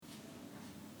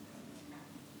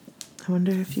I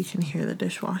wonder if you can hear the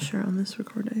dishwasher on this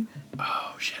recording.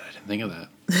 Oh, shit. I didn't think of that.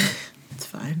 It's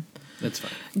fine. It's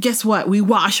fine. Guess what? We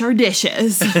wash our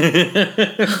dishes.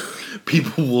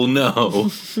 People will know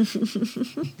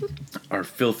our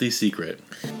filthy secret.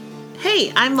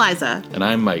 Hey, I'm Liza. And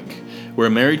I'm Mike. We're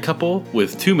a married couple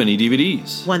with too many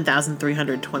DVDs.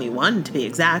 1,321 to be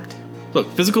exact. Look,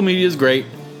 physical media is great,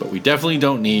 but we definitely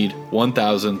don't need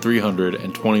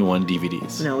 1,321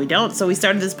 DVDs. No, we don't. So we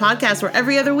started this podcast where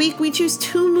every other week we choose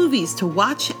 2 movies to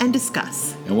watch and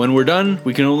discuss. And when we're done,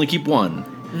 we can only keep one.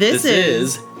 This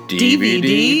is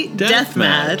DVD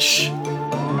Deathmatch.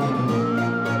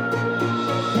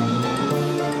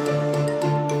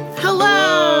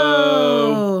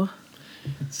 Hello!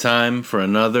 It's time for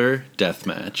another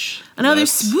deathmatch. Another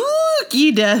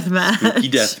spooky deathmatch. Spooky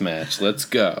deathmatch. Let's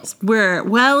go. We're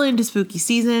well into spooky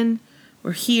season.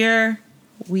 We're here.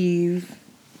 We've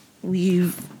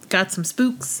got some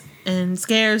spooks and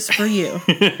scares for you.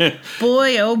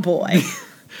 Boy, oh boy.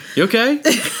 You okay?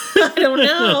 I don't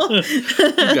know.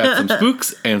 You got some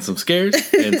spooks and some scares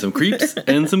and some creeps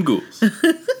and some ghouls.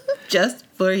 Just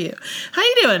for you. How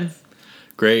you doing?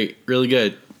 Great. Really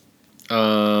good.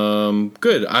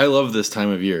 Good. I love this time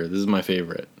of year. This is my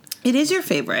favorite. It is your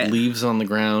favorite. Leaves on the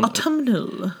ground.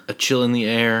 Autumnal. A chill in the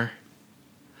air.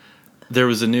 There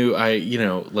was a new,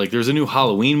 there's a new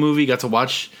Halloween movie. I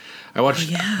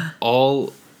watched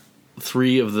all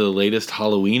 3 of the latest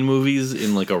Halloween movies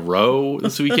in like a row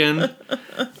this weekend.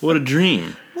 What a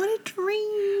dream. What a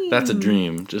dream. That's a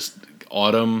dream. Just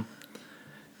autumn.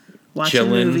 Watching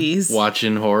chilling, movies.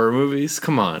 Watching horror movies.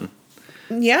 Come on.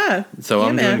 Yeah. So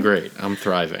I'm man. doing great. I'm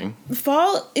thriving.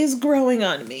 Fall is growing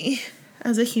on me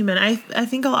as a human. I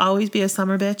think I'll always be a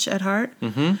summer bitch at heart.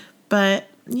 Mm-hmm. But,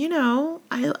 you know,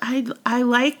 I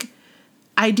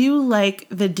do like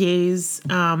the days.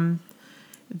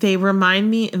 They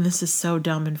remind me, and this is so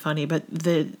dumb and funny, but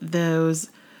those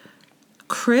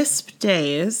crisp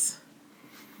days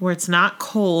where it's not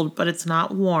cold, but it's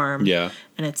not warm. Yeah.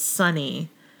 And it's sunny.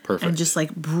 Perfect. And just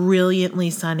like brilliantly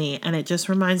sunny. And it just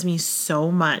reminds me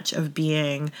so much of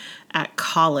being at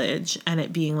college and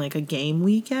it being like a game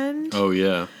weekend. Oh,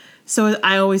 yeah. So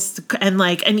I always, and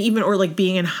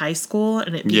being in high school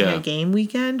and it being a game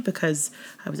weekend because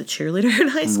I was a cheerleader in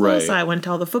high school. Right. So I went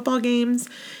to all the football games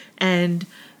and,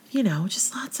 you know,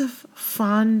 just lots of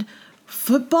fond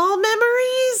football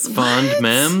memories. Fond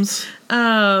memes?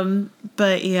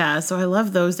 But yeah, so I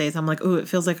love those days. I'm like, ooh, it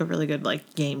feels like a really good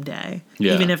like game day.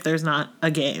 Yeah. Even if there's not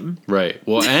a game. Right.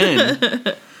 Well,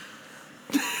 and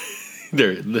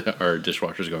our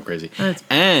dishwasher's going crazy.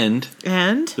 And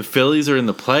the Phillies are in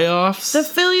the playoffs. The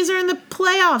Phillies are in the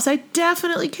playoffs. I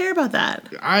definitely care about that.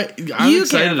 I'm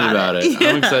excited about it. Yeah.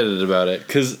 I'm excited about it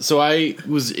because I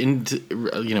was into,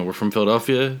 we're from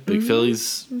Philadelphia, big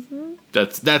Phillies. Mm-hmm.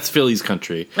 That's Phillies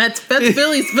country. That's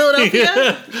Phillies,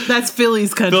 Philadelphia. That's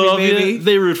Phillies country, baby.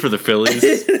 They root for the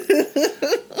Phillies.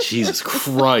 Jesus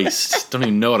Christ, don't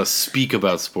even know how to speak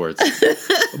about sports.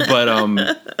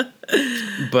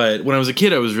 But when I was a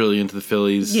kid, I was really into the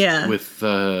Phillies. Yeah. With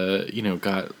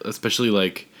especially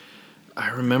like, I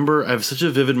remember I have such a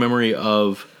vivid memory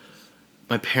of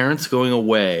my parents going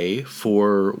away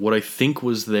for what I think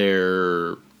was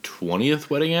their 20th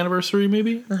wedding anniversary,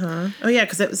 maybe. Oh yeah,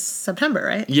 because it was September,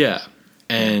 right? Yeah,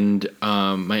 and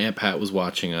my Aunt Pat was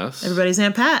watching us. Everybody's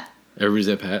Aunt Pat. Everybody's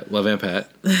Aunt Pat. Love Aunt Pat.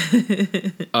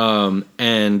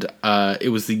 And it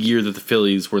was the year that the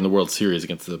Phillies were in the World Series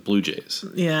against the Blue Jays.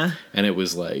 Yeah. And it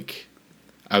was like,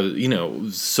 I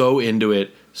was, so into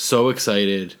it, so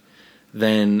excited.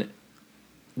 Then,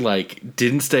 like,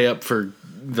 didn't stay up for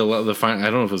the final. I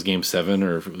don't know if it was Game 7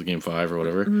 or if it was Game 5 or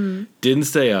whatever. Mm-hmm. Didn't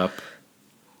stay up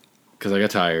because I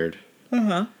got tired.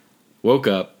 Uh-huh. Woke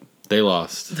up. They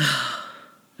lost.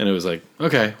 And it was like,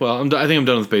 okay, well, I think I'm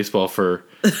done with baseball for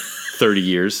 30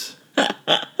 years.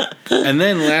 And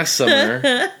then last summer,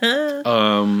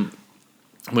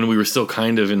 when we were still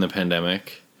kind of in the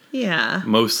pandemic. Yeah.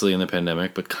 Mostly in the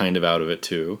pandemic, but kind of out of it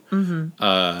too. Mm-hmm.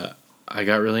 I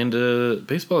got really into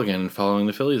baseball again and following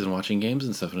the Phillies and watching games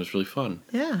and stuff, and it was really fun.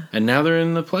 Yeah. And now they're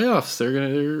in the playoffs.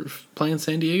 They're playing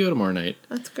San Diego tomorrow night.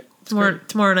 That's great.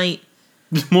 Tomorrow night.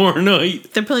 Tomorrow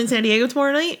night. They're playing San Diego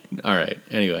tomorrow night? All right.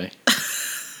 Anyway.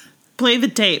 Play the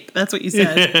tape. That's what you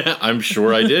said. I'm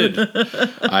sure I did.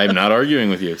 I'm not arguing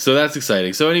with you. So that's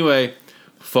exciting. So anyway,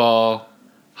 fall,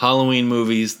 Halloween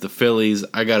movies, the Phillies.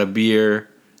 I got a beer.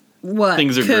 What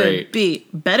things are could great. Be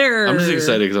better? I'm just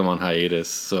excited because I'm on hiatus,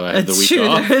 so I had the week true.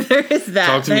 off. There is that.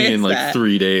 Talk to me in like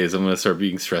 3 days. I'm gonna start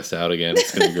being stressed out again.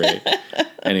 It's gonna be great.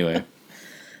 Anyway.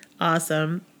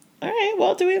 Awesome. All right.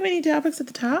 Well, do we have any topics at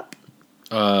the top?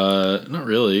 Not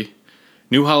really.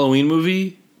 New Halloween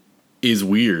movie. is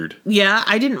weird. Yeah,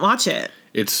 I didn't watch it.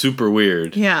 It's super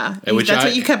weird. Yeah, that's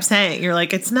what you kept saying. You're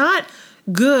like, it's not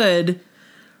good,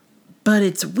 but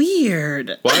it's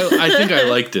weird. Well, I think I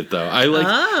liked it though.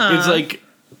 It's like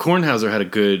Kornhauser had a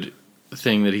good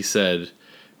thing that he said,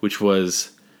 which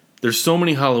was, "There's so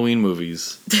many Halloween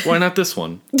movies. Why not this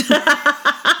one?"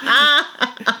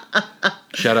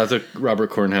 Shout out to Robert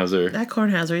Kornhauser. That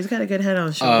Kornhauser, he's got a good head on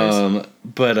his shoulders.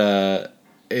 But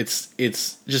it's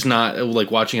just not like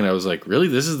watching it. I was like, really,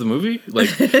 this is the movie? Like,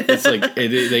 it's like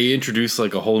they introduce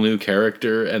like a whole new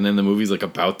character, and then the movie's like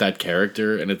about that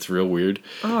character, and it's real weird.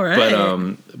 All right.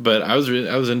 But I was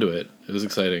into it. It was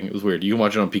exciting. It was weird. You can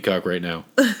watch it on Peacock right now.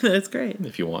 That's great.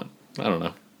 If you want. I don't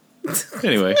know.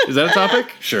 Anyway, is that a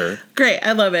topic? Sure. Great,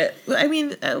 I love it. I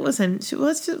mean, listen,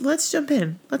 let's jump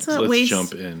in. Let's not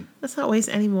waste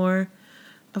any more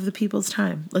of the people's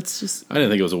time. Let's just. I didn't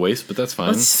think it was a waste, but that's fine.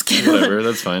 Let's just whatever.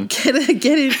 That's fine.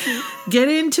 Get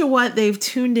into what they've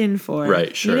tuned in for.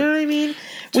 Right. Sure. You know what I mean?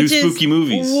 Two spooky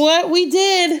movies. What we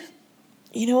did.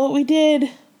 You know what we did?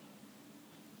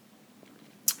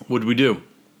 What'd we do?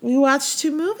 We watched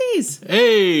 2 movies.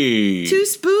 Hey! 2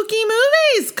 spooky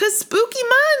movies, 'cause spooky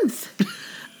month.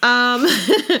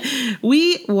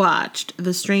 We watched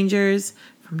The Strangers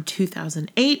from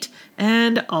 2008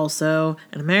 and also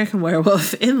An American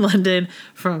Werewolf in London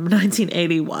from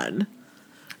 1981.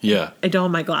 Yeah. I don't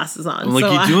have my glasses on. I'm like,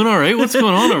 you doing all right? What's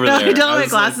going on over there? I don't have my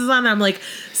glasses on. I'm like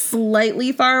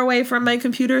slightly far away from my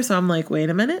computer, so I'm like, wait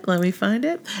a minute, let me find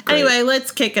it. Great. Anyway,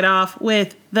 let's kick it off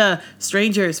with The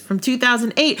Strangers from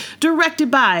 2008, directed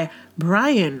by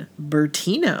Brian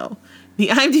Bertino. The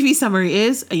IMDb summary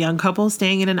is, a young couple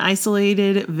staying in an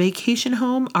isolated vacation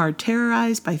home are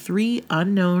terrorized by 3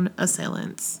 unknown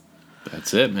assailants.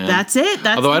 That's it, man. That's it.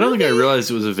 Although I don't think I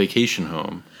realized it was a vacation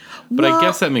home. But I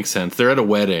guess that makes sense. They're at a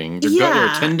wedding. They're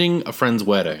attending a friend's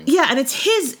wedding. Yeah, and it's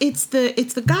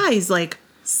the guy's like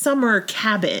summer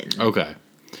cabin. Okay.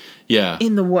 Yeah.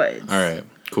 In the woods. All right.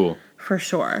 Cool. For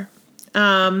sure.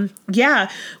 Yeah.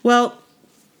 Well,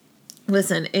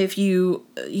 listen, if you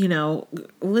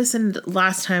listened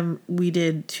last time we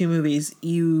did 2 movies,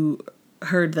 you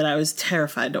heard that I was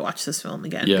terrified to watch this film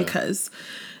again because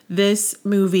this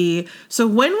movie. So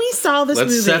when we saw this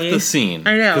movie, let's set the scene.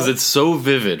 I know, because it's so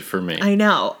vivid for me. I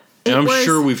know, and I'm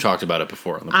sure we've talked about it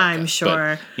before on the podcast. I'm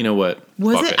sure. But you know what?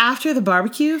 Was it after the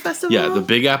barbecue festival? Yeah, the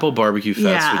Big Apple Barbecue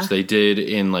Fest, which they did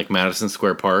in like Madison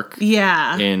Square Park.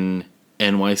 Yeah. In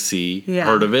NYC. Yeah.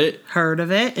 Heard of it? Heard of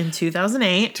it in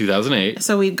 2008. 2008.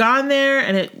 So we'd gone there,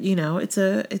 and it's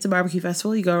a barbecue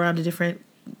festival. You go around to different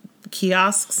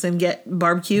kiosks and get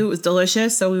barbecue. It was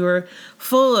delicious. So we were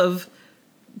full of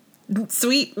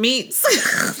sweet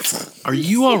meats. Are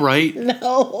you all right?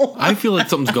 No. I feel like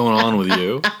something's going on with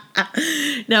you.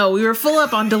 No, we were full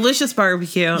up on delicious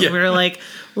barbecue. Yeah. We were like,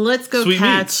 let's go sweet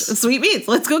meats.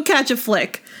 Let's go catch a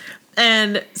flick.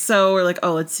 And so we're like,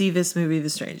 oh, let's see this movie, The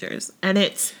Strangers. And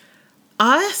it's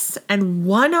us and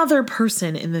one other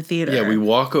person in the theater. Yeah, we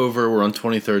walk over. We're on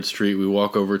 23rd Street. We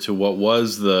walk over to what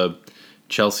was the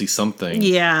Chelsea something.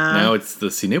 Yeah. Now it's the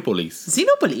Cinépolis.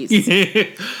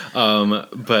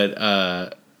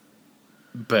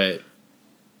 But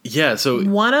yeah, so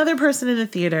one other person in the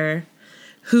theater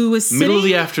who was sitting, middle of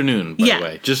the afternoon, by the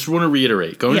way. Just want to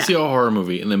reiterate, going to see a horror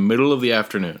movie in the middle of the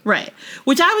afternoon. Right.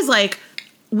 Which I was like,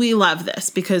 we love this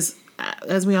because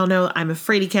as we all know, I'm a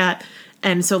fraidy cat.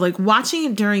 And so like watching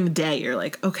it during the day, you're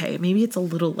like, okay, maybe it's a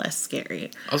little less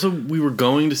scary. Also, we were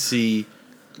going to see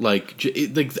I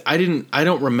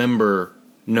don't remember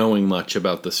knowing much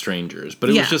about The Strangers, but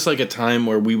it was just like a time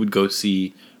where we would go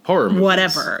see horror movies.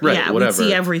 Whatever. Right, yeah, whatever. We'd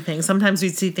see everything. Sometimes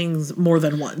we'd see things more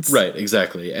than once. Right,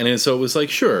 exactly. And so it was like,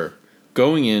 sure,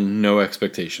 going in, no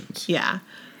expectations. Yeah.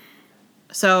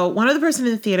 So one other person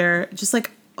in the theater, just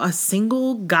like a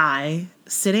single guy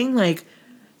sitting like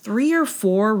 3 or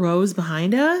 4 rows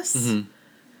behind us.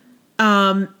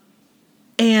 Mm-hmm.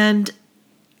 And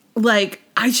like,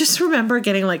 I just remember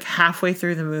getting like halfway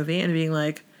through the movie and being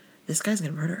like, this guy's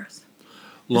going to murder us.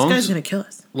 This guy's going to kill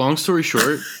us. Long story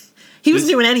short. He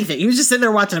wasn't doing anything. He was just sitting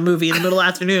there watching a movie in the middle of the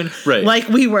afternoon. Right. Like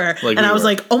we were. I was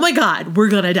like, oh my God, we're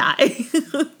going to die.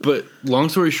 But long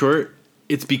story short,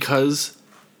 it's because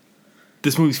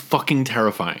this movie's fucking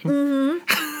terrifying. Mm-hmm.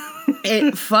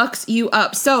 It fucks you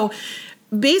up. So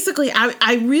basically,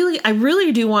 I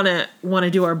really do want to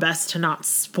do our best to not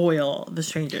spoil The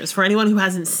Strangers for anyone who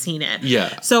hasn't seen it.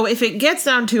 Yeah. So if it gets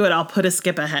down to it, I'll put a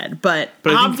skip ahead. But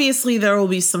obviously there will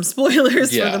be some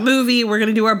spoilers for the movie. We're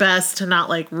gonna do our best to not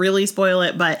like really spoil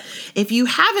it. But if you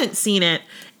haven't seen it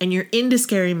and you're into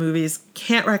scary movies,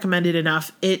 can't recommend it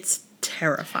enough. It's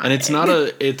terrifying. And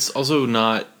it's also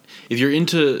not. if you're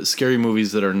into scary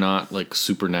movies that are not like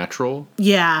supernatural,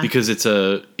 Yeah. because it's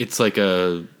like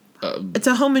a It's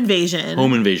a home invasion.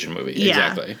 home invasion movie. Yeah.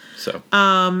 Exactly. So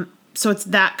So it's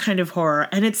that kind of horror.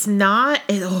 And it's not,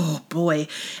 oh boy,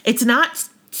 it's not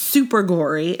super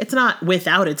gory. It's not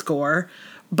without its gore,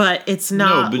 but it's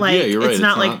not but yeah, you're right. it's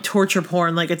not It's like not- torture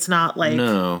porn. Like it's not like,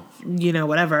 no.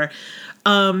 whatever.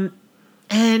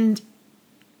 And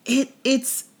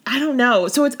it's, I don't know.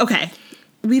 So it's, okay.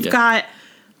 We've Yeah. got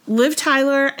Liv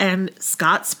Tyler and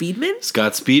Scott Speedman.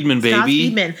 Scott Speedman, baby.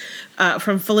 Scott Speedman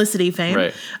from Felicity fame.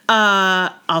 Right.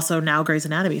 Also now Grey's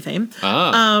Anatomy fame.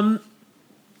 Ah.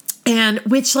 And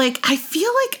which, like, I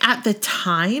feel like at the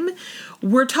time,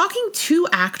 we're talking two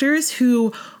actors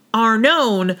who are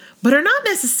known, but are not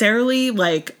necessarily,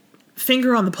 like,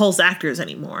 finger on the pulse actors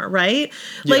anymore, right?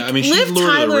 Yeah, Like, I mean, she's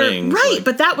Lord of the Rings, right? like-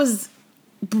 But that was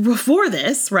before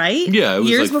this, right? Yeah, it was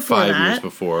years like before 5 that. years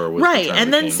before. Was the Right, time and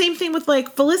it then came. same thing with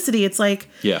like Felicity. It's like,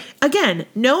 Yeah. again,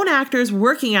 known actors,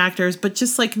 working actors, but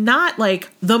just like not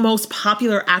like the most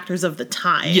popular actors of the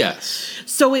time. Yes.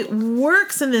 So it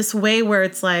works in this way where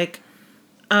it's like,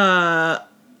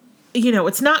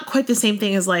 it's not quite the same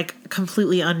thing as like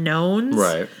completely unknowns.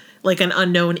 Right. Like an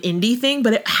unknown indie thing,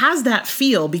 but it has that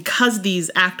feel because these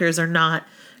actors are not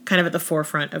kind of at the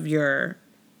forefront of your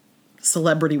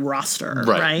celebrity roster,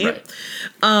 right?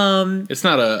 It's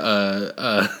not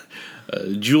a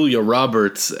Julia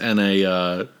Roberts and a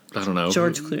I don't know,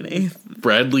 George Clooney.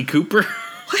 Bradley Cooper.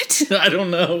 What? I don't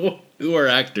know who are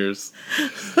actors.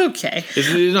 Okay.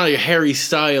 It's not your Harry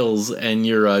Styles and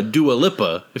your Dua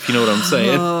Lipa, if you know what I'm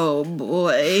saying. Oh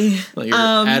boy. Like your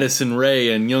Addison Rae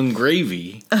and Young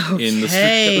Gravy in the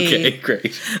Okay. Okay,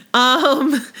 great.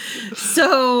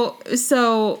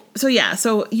 So yeah,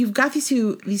 so you've got these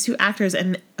two actors,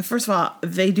 and first of all,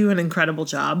 they do an incredible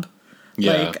job.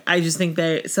 Yeah. Like I just think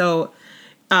the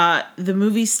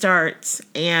movie starts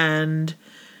and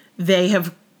they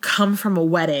have come from a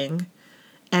wedding,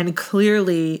 and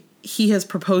clearly he has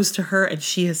proposed to her and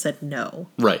she has said no.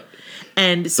 Right.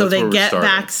 And so That's where they we're get starting.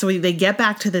 back. So they get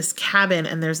back to this cabin,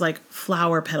 and there's like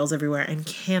flower petals everywhere and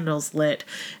candles lit,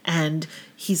 and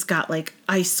he's got like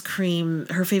ice cream,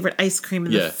 her favorite ice cream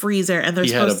in the freezer, and they're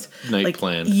He had supposed a night like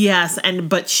planned. yes,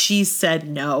 but she said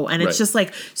no, and it's Right. just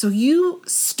like, so you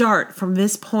start from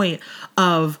this point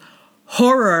of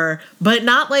horror, but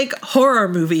not like horror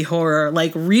movie horror,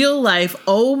 like real life.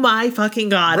 Oh my fucking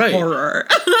god, Right. horror.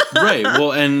 Right.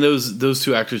 Well, and those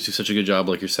two actors do such a good job,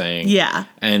 like you're saying. Yeah.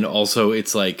 And also,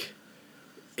 it's like,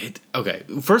 okay.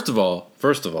 First of all,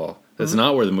 that's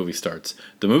not where the movie starts.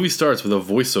 The movie starts with a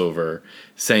voiceover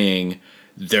saying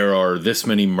there are this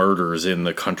many murders in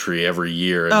the country every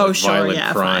year and like violent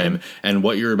crime, fine. and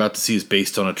what you're about to see is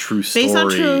based on a true story. Based on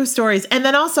true stories. And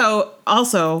then also,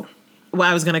 well,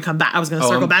 I was going to come back. I was going to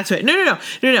circle back to it. No.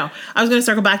 I was going to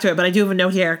circle back to it, but I do have a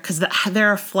note here because there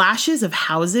are flashes of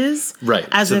houses, Right.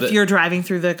 As So if you're driving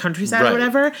through the countryside or Right.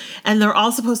 whatever, and they're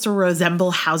all supposed to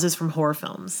resemble houses from horror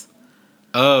films.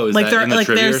 Oh, is Like that they're in the like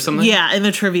trivia there's or something? yeah, in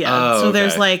the trivia. Oh, so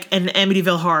there's okay. like an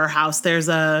Amityville horror house. There's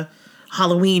a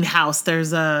Halloween house.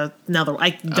 There's another. I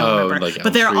don't remember, like Elm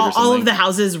but they're Street or all of something? the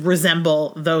houses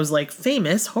resemble those like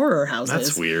famous horror houses.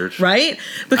 That's weird. right?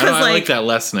 Because I like that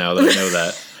less now that I know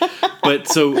that. But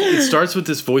so it starts with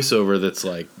this voiceover that's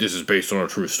like, this is based on a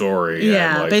true story.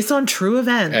 yeah, and like, based on true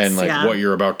events, and like yeah. what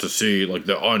you're about to see, like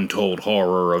the untold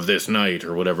horror of this night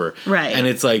or whatever. Right. And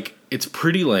it's like, it's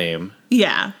pretty lame.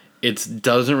 Yeah. It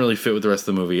doesn't really fit with the rest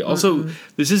of the movie. Also,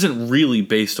 this isn't really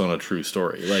based on a true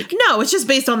story. Like, No, it's just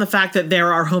based on the fact that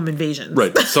there are home invasions.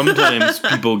 right. Sometimes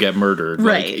people get murdered.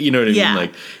 Right. Like, you know what I Yeah. mean?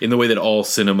 Like, in the way that all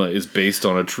cinema is based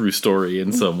on a true story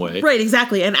in some way. Right,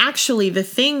 exactly. And actually, the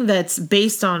thing that's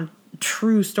based on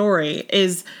true story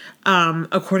is,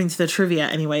 according to the trivia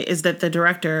anyway, is that the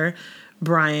director,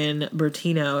 Brian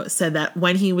Bertino, said that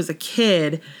when he was a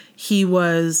kid, he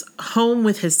was home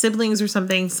with his siblings or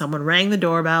something. Someone rang the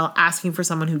doorbell asking for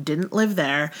someone who didn't live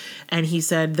there. And he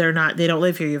said, they don't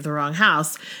live here. You have the wrong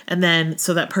house. And then,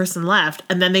 so that person left.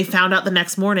 And then they found out the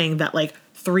next morning that like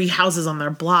 3 houses on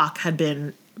their block had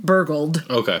been burgled.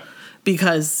 Okay.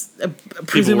 Because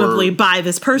presumably by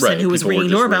this person right, who was people were ringing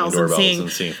just doorbells, ringing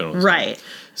and seeing films. right.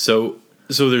 So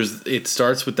it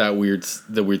starts with that weird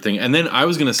thing, and then I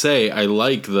was gonna say I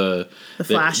like the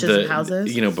flashes of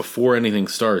houses. You know, before anything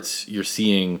starts, you're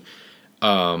seeing,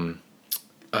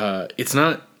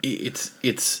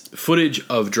 it's footage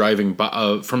of driving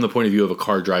by from the point of view of a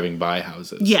car driving by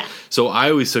houses. Yeah. So I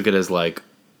always took it as like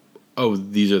oh,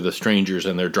 these are the strangers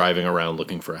and they're driving around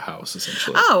looking for a house,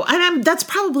 essentially. Oh, and that's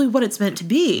probably what it's meant to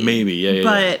be. Maybe,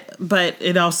 yeah. But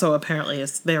it also apparently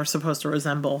is. They are supposed to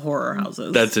resemble horror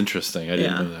houses. That's interesting. I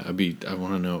didn't know that. I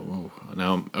want to know. Oh,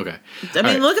 now, okay. I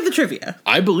mean, look at the trivia.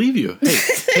 I believe you.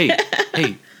 Hey,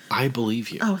 I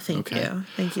believe you. Oh, thank you.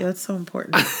 That's so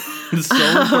important. It's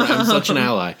so important. I'm such an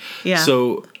ally. Yeah.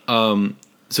 So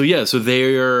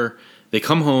they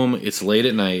come home. It's late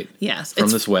at night. Yes. From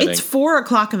this wedding. It's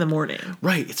 4:00 in the morning.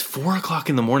 Right. It's 4:00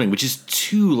 in the morning, which is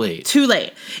too late. Too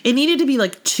late. It needed to be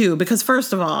like 2 because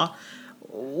first of all,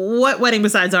 what wedding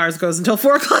besides ours goes until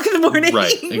 4:00 in the morning?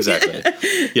 Right. Exactly.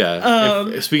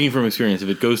 Yeah. Speaking from experience, if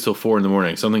it goes till 4 in the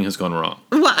morning, something has gone wrong.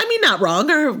 Well, I mean, not wrong.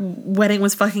 Our wedding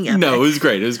was fucking epic. No, it was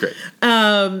great.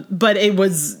 But it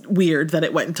was weird that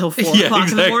it went until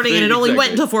 4:00 in the morning, and it only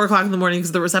went until 4:00 in the morning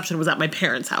because the reception was at my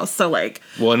parents' house. So like,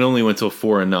 well, it only went till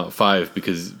 4 and not 5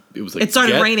 because it was like it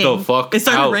started raining. The fuck it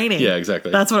started out. raining. Yeah,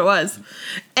 exactly. That's what it was.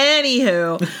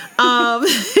 Anywho,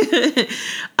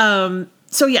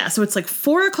 so it's like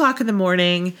 4:00 in the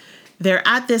morning. They're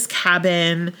at this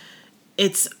cabin.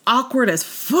 It's awkward as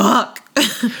fuck.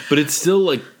 But it's still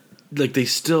like they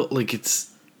still like it's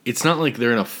not like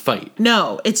they're in a fight.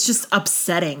 No, it's just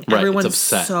upsetting. Right, Everyone's it's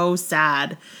upset. so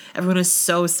sad. Everyone is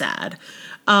so sad.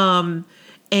 And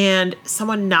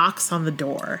someone knocks on the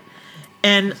door.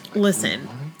 And listen,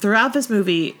 throughout this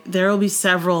movie, there will be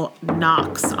several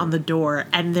knocks on the door.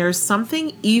 And there's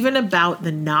something even about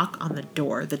the knock on the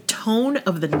door, the tone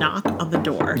of the knock on the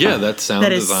door. Yeah, that sound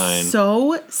design. Is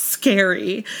so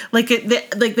scary. I'm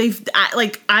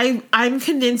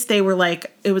convinced they were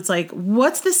like, it was like,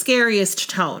 what's the scariest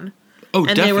tone? Oh,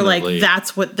 and definitely. they were like,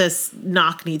 that's what this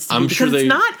knock needs to be. I'm because sure it's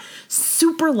not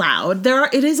super loud.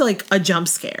 It is like a jump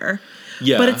scare.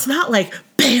 Yeah. But it's not like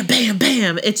bam, bam,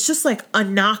 bam. It's just like a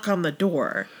knock on the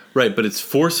door. Right, but it's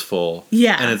forceful.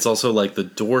 Yeah. And it's also like the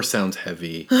door sounds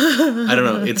heavy. I don't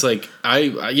know. It's like,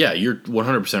 you're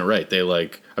 100% right. They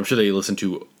I'm sure they listened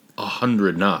to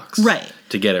 100 knocks. Right.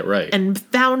 To get it right. And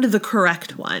found the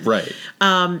correct one. Right.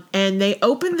 And they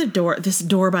open the door. This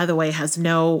door, by the way, has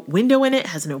no window in it,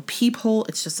 has no peephole.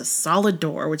 It's just a solid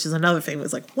door, which is another thing. It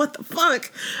was like, what the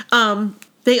fuck?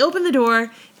 They open the door,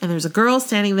 and there's a girl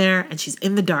standing there, and she's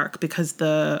in the dark because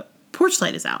the porch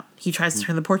light is out. He tries to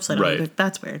turn the porch light on. Like,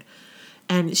 that's weird.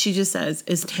 And she just says,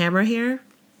 is Tamara here?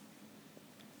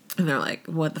 And they're like,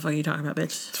 what the fuck are you talking about,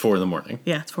 bitch? It's 4 in the morning.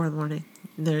 Yeah, it's 4 in the morning.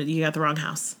 You got the wrong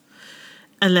house.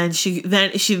 And then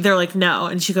they're like, no.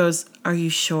 And she goes, are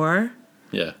you sure?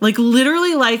 Yeah. Like,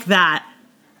 literally like that.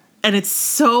 And it's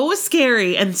so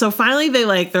scary. And so finally they're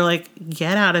like,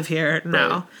 get out of here now.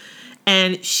 Right.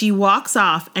 And she walks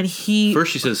off, and he...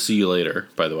 First she says, see you later,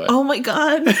 by the way. Oh, my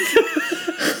God.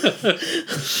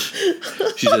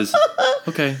 She says,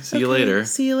 okay, see you later.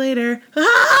 See you later.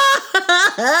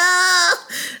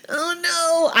 Oh,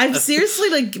 no. I'm seriously,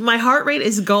 like, my heart rate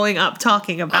is going up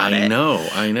talking about it. I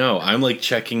know. I'm, like,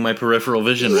 checking my peripheral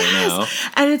vision right now.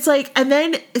 And it's like, and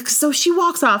then, so she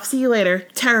walks off, see you later,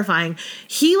 terrifying.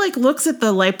 He, like, looks at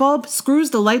the light bulb,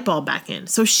 screws the light bulb back in.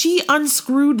 So she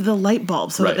unscrewed the light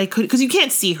bulb so that they could, because you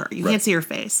can't see her. You can't see her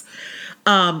face,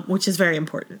 which is very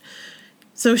important.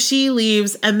 So she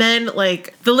leaves, and then,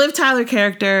 like, the Liv Tyler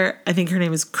character, I think her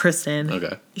name is Kristen.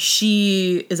 Okay.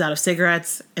 She is out of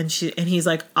cigarettes, and he's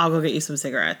like, I'll go get you some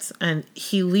cigarettes. And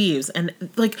he leaves, and,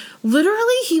 like,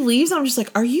 literally he leaves, and I'm just like,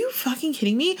 are you fucking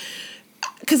kidding me?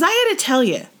 Because I gotta tell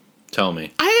you. Tell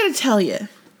me. I gotta tell you.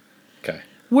 Okay.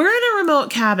 We're in a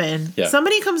remote cabin. Yeah.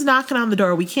 Somebody comes knocking on the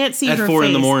door. We can't see her face. At 4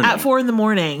 in the morning. At 4 in the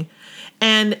morning.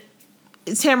 And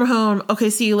it's Tamara home. Okay,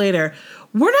 see you later.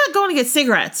 We're not going to get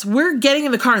cigarettes. We're getting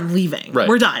in the car and leaving. Right.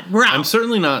 We're done. We're out. I'm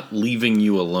certainly not leaving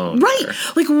you alone. Right. There.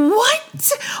 Like,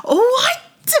 what?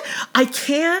 I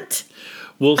can't.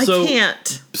 Well, I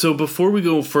can't. So before we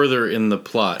go further in the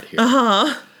plot here,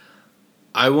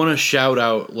 I want to shout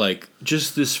out, like,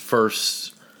 just this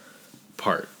first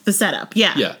part. The setup.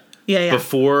 Yeah. Yeah. Yeah.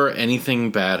 Before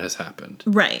anything bad has happened.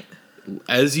 Right.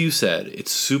 As you said,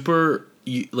 it's super,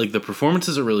 like, the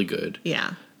performances are really good.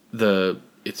 Yeah.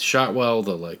 It's shot well.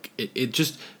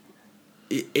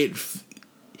 It's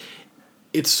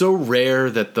so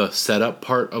rare that the setup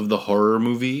part of the horror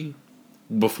movie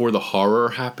before the horror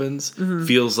happens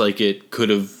feels like it could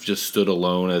have just stood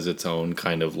alone as its own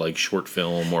kind of like short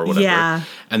film or whatever. Yeah.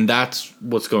 And that's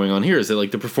what's going on here is that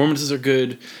like the performances are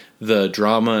good. The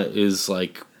drama is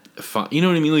like fun. You know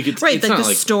what I mean? Like it's right. It's like not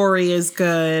the story is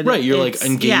good. Right. You're like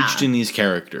engaged in these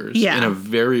characters in a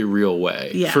very real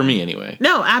way. Yeah. For me anyway.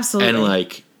 No, absolutely. And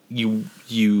like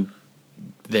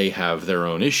they have their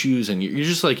own issues, and you're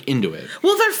just like into it.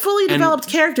 Well, they're fully developed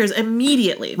characters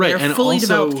immediately. Right, They're and fully also,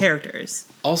 developed characters.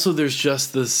 Also, there's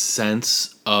just this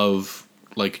sense of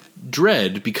like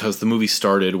dread because the movie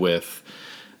started with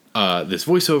this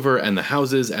voiceover and the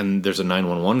houses, and there's a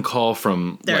 911 call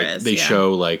from they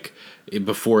show like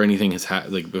before anything has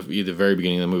happened, like the very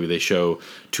beginning of the movie, they show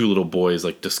two little boys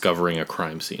like discovering a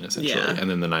crime scene essentially, and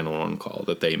then the 911 call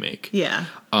that they make. Yeah.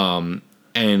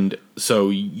 And so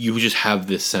you just have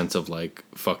this sense of like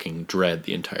fucking dread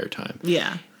the entire time.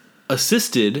 Yeah.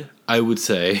 Assisted, I would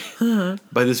say,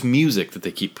 by this music that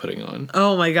they keep putting on.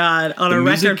 Oh my god, on a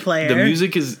record player. The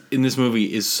music is in this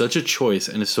movie is such a choice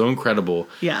and is so incredible.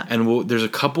 Yeah. And there's a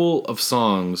couple of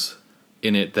songs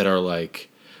in it that are like,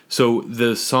 so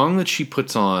the song that she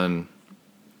puts on,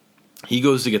 he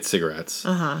goes to get cigarettes.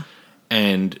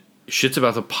 And shit's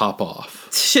about to pop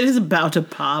off. Shit is about to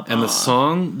pop off. And the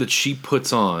song that she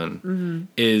puts on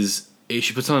is,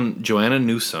 she puts on Joanna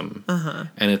Newsom.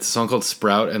 And it's a song called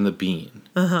Sprout and the Bean.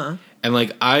 And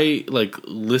like, I like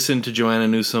listened to Joanna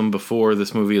Newsom before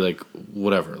this movie, like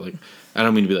whatever, like, I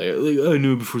don't mean to be like I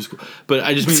knew it before school, but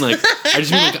I just mean like,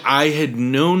 I had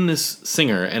known this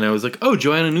singer and I was like, oh,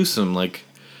 Joanna Newsom, like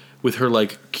with her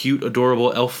like cute,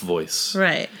 adorable elf voice.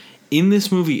 Right. In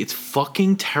this movie, it's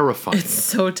fucking terrifying. It's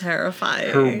so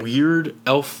terrifying. Her weird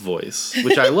elf voice,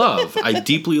 which I love. I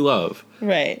deeply love.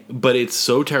 Right. But it's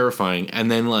so terrifying. And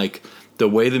then, like, the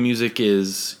way the music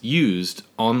is used,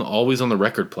 always on the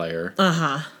record player.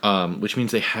 Which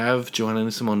means they have Joanna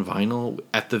Newsom on vinyl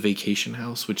at the vacation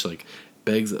house, which, like,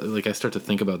 begs... Like, I start to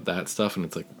think about that stuff, and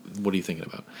it's like, what are you thinking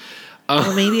about?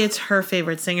 Well, maybe it's her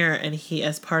favorite singer, and he,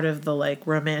 as part of the, like,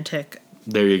 romantic...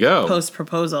 There you go.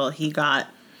 Post-proposal, he got...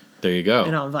 There you go.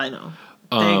 It on vinyl.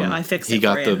 There you go. I fixed it. He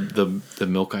got the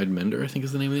Milk-Eyed Mender, I think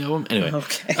is the name of the album. Anyway.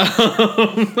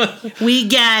 Okay. We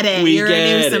get it. You're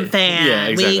a Newsom fan. Yeah,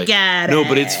 exactly. We get it. No,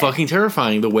 but it's fucking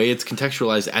terrifying the way it's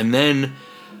contextualized. And then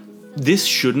this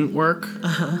shouldn't work.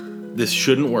 This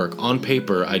shouldn't work. On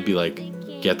paper, I'd be like,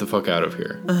 get the fuck out of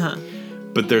here.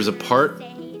 But there's a part...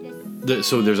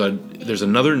 So there's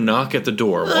another knock at the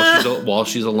door while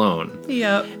she's alone.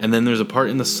 Yep. And then there's a part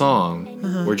in the song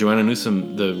where Joanna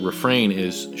Newsom, the refrain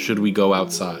is, should we go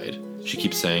outside? She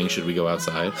keeps saying, should we go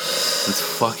outside?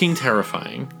 It's fucking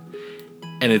terrifying.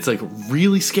 And it's like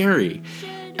really scary.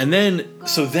 And then,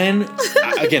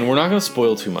 again, we're not going to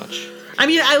spoil too much. I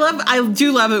mean, I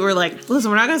do love it. We're like,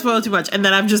 listen, we're not going to spoil too much. And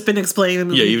then I've just been explaining the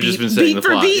movie. Yeah, you've just been saying the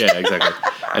plot. Yeah,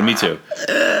 exactly. And me too.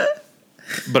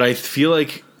 But I feel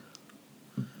like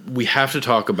we have to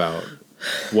talk about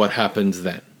what happens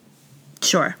then.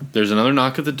 Sure. There's another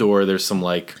knock at the door. There's some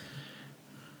like...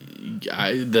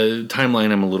 the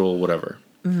timeline, I'm a little whatever.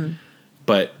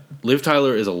 But Liv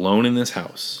Tyler is alone in this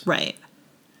house. Right.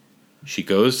 She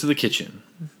goes to the kitchen.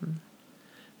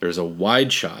 There's a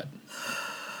wide shot.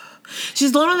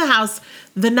 She's alone in the house.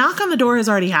 The knock on the door has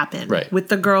already happened. Right. With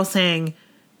the girl saying,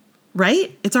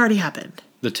 right? It's already happened.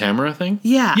 The Tamara thing?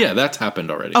 Yeah. Yeah, that's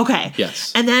happened already. Okay.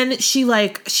 Yes. And then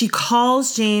she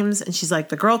calls James and she's like,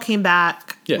 the girl came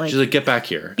back. Yeah, she's like, get back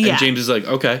here. Yeah. And James is like,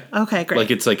 okay. Okay, great.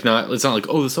 Like, it's not like,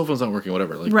 oh, the cell phone's not working,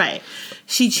 whatever. Like, right.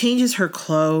 She changes her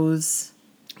clothes.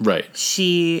 Right.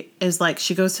 She is like,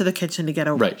 she goes to the kitchen to get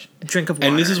a drink of water.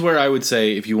 And this is where I would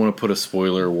say, if you want to put a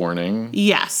spoiler warning.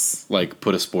 Yes. Like,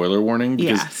 put a spoiler warning.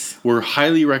 Because we're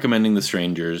highly recommending The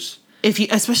Strangers.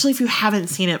 Especially if you haven't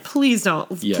seen it, please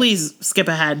please skip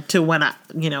ahead to when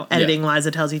editing Liza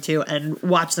tells you to and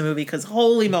watch the movie because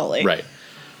holy moly. Right.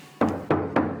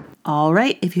 All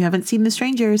right. If you haven't seen The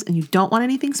Strangers and you don't want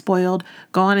anything spoiled,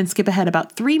 go on and skip ahead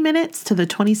about 3 minutes to the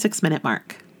 26-minute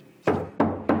mark.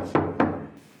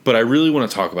 But I really want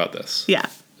to talk about this. Yeah.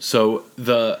 So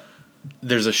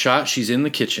there's a shot, she's in the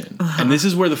kitchen, and this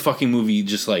is where the fucking movie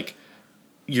just like,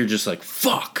 you're just like,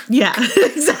 fuck. Yeah,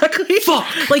 exactly.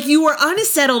 Fuck. Like, you were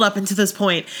unsettled up until this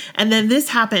point, and then this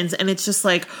happens, and it's just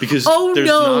like, because there's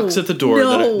knocks at the door.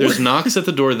 There's knocks at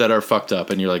the door that are fucked up,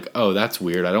 and you're like, oh, that's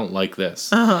weird. I don't like this.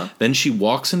 Then she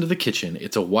walks into the kitchen.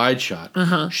 It's a wide shot.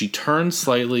 She turns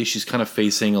slightly. She's kind of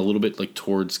facing a little bit like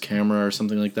towards camera or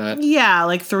something like that. Yeah,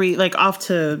 like off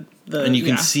to the... And you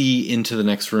can see into the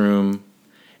next room.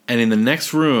 And in the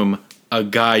next room, a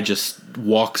guy just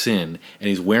walks in, and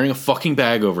he's wearing a fucking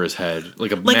bag over his head,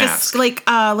 like a mask, like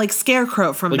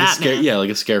Scarecrow from like Batman. like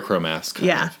a Scarecrow mask.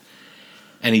 Kind of.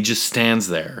 And he just stands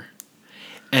there,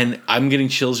 and I'm getting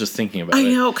chills just thinking about it. I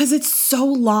know, because it's so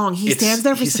long. He stands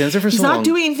there for so long. He's not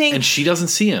doing anything, and she doesn't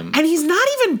see him. And he's not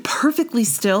even perfectly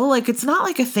still. Like, it's not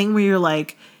like a thing where you're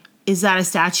like, is that a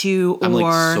statue or I'm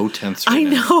like so tense right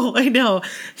now. I know.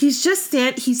 He's just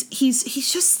he's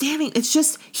just standing. It's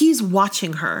just he's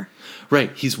watching her.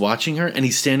 Right. He's watching her and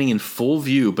he's standing in full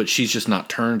view, but she's just not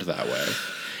turned that way.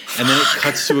 And then it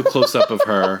cuts to a close up of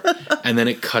her and then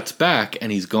it cuts back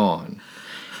and he's gone.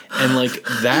 And like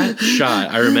that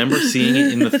shot, I remember seeing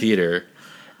it in the theater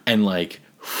and like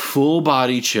full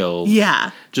body chills.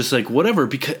 Yeah. Just like whatever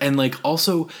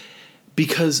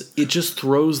because it just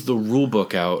throws the rule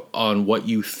book out on what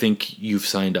you think you've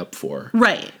signed up for.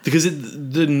 Right. Because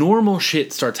the normal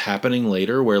shit starts happening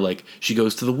later where like she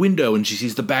goes to the window and she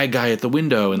sees the bad guy at the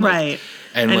window and right.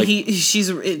 And like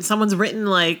someone's written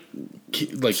like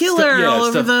killer all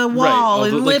over the wall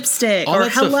and lipstick or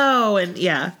hello and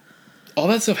yeah. All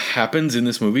that stuff happens in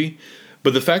this movie,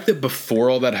 but the fact that before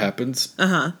all that happens,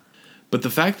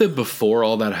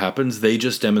 they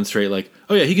just demonstrate like,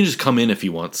 oh yeah, he can just come in if he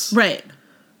wants. Right.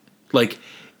 Like,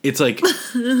 it's like,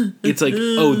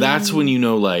 oh, that's when you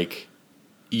know, like,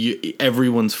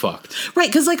 everyone's fucked. Right,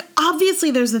 because, like,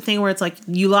 obviously there's the thing where it's like,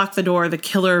 you lock the door, the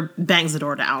killer bangs the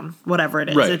door down, whatever it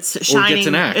is. Right. It's shining. Or gets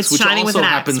an axe, which also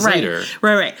happens later.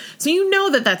 Right. So you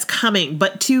know that that's coming,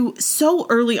 but to so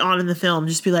early on in the film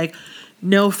just be like,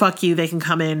 no, fuck you, they can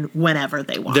come in whenever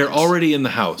they want. They're already in the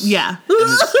house. Yeah.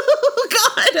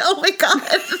 Oh my God.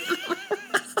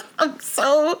 I'm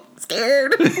so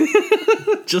scared.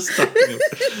 Just talking.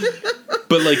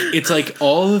 But like, it's like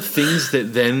all the things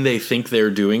that then they think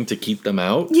they're doing to keep them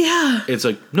out. Yeah. It's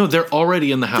like, no, they're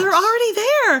already in the house. They're already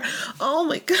there. Oh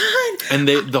my God. And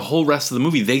the whole rest of the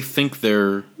movie, they think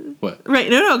they're what? Right.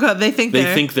 No, God. They think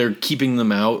they're keeping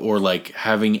them out or like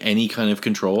having any kind of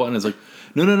control. And it's like,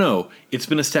 no. It's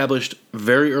been established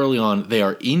very early on. They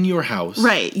are in your house.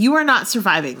 Right. You are not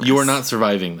surviving this. You are not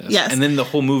surviving this. Yes. And then the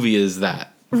whole movie is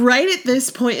that. Right at this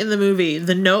point in the movie,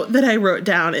 the note that I wrote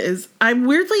down is, I'm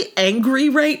weirdly angry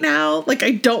right now. Like,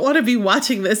 I don't want to be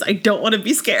watching this. I don't want to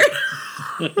be scared.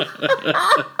 Because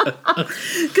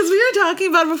we were talking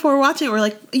about it before watching it. We're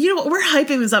like, you know what? We're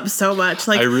hyping this up so much.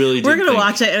 Like, we're going to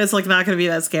watch it and it's like not going to be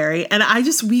that scary. And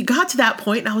we got to that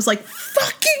point and I was like,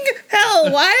 fucking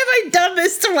hell, why have I done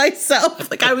this to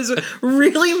myself? Like, I was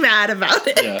really mad about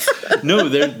it. Yeah. No,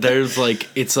 there's like,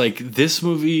 it's like this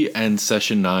movie and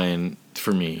Session 9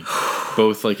 for me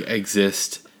both like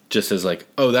exist just as like,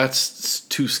 oh, that's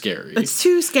too scary. It's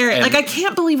too scary. And like, I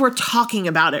can't believe we're talking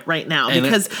about it right now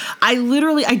because I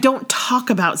don't talk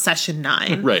about Session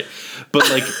 9. Right. But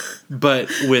like,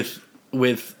 but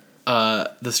with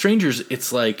The Strangers,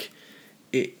 it's like,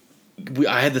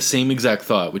 I had the same exact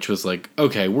thought, which was like,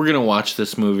 okay, we're going to watch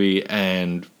this movie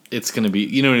and it's going to be,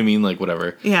 you know what I mean? Like,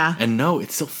 whatever. Yeah. And no, it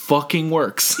still fucking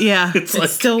works. Yeah. It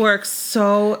still works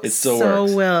so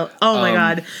well. Oh my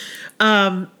God.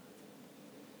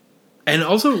 And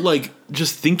also, like,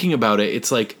 just thinking about it,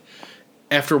 it's like,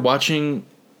 after watching,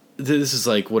 this is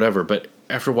like, whatever, but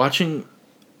after watching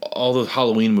all the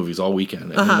Halloween movies all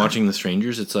weekend and then watching The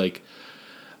Strangers, it's like,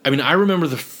 I mean, I remember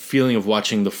the feeling of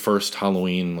watching the first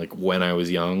Halloween, like, when I was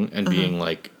young and being,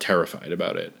 like, terrified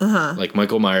about it. Like,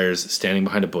 Michael Myers standing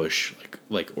behind a bush,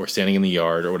 like, or standing in the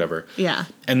yard or whatever. Yeah.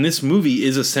 And this movie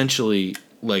is essentially,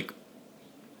 like,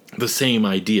 the same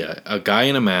idea. A guy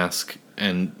in a mask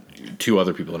and two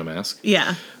other people in a mask.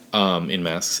 Yeah. In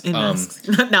masks. In masks.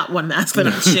 Not one mask, but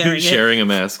not sharing it. Sharing a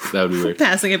mask. That would be weird.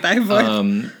 Passing it back and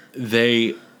forth.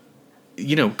 They,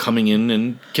 you know, coming in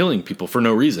and killing people for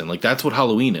no reason. Like, that's what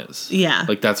Halloween is. Yeah.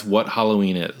 Like, that's what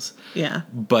Halloween is. Yeah.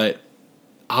 But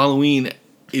Halloween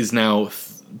is now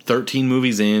 13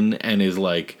 movies in and is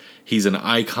like, he's an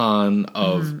icon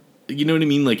of, you know what I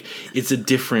mean? Like, it's a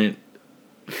different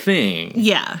thing.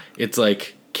 Yeah. It's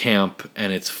like camp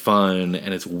and it's fun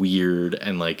and it's weird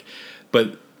and like,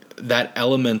 but that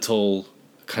elemental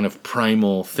kind of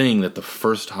primal thing that the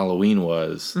first Halloween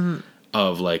was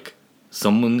of like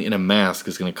someone in a mask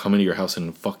is going to come into your house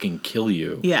and fucking kill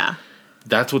you. Yeah.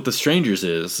 That's what The Strangers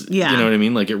is. Yeah. You know what I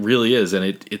mean? Like, it really is. And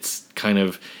it's kind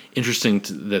of interesting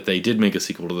that they did make a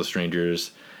sequel to The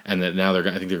Strangers and that now I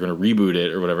think they're going to reboot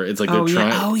it or whatever. It's like they're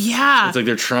trying. Oh yeah. It's like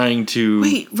they're trying to.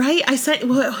 Wait, right?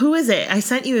 Who is it? I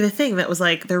sent you the thing that was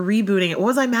like they're rebooting it. What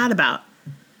was I mad about?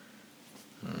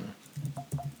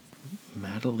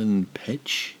 Madeline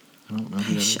Petch. I don't know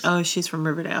who that is. Oh, she's from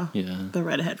Riverdale. Yeah. The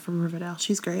redhead from Riverdale.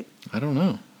 She's great. I don't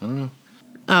know.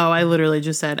 Oh, I literally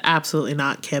just said absolutely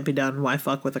not. Can't be done. Why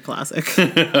fuck with a classic?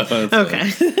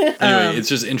 Okay. Anyway, it's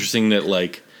just interesting that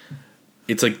like.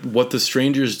 It's like what The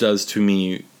Strangers does to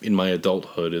me in my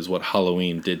adulthood is what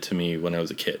Halloween did to me when I was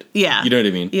a kid. Yeah. You know what I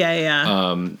mean? Yeah,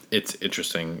 yeah. It's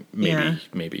interesting.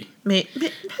 Maybe.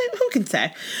 Who can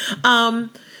say?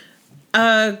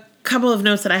 couple of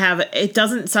notes that I have. It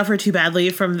doesn't suffer too badly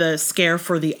from the scare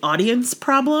for the audience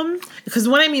problem. Because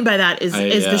what I mean by that is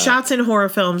the shots in horror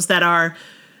films that are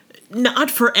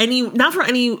not for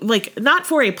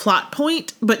a plot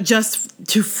point, but just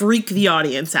to freak the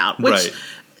audience out, which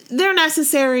they're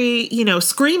necessary. You know,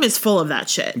 Scream is full of that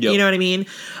shit. Yep. You know what I mean?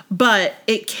 But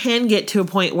it can get to a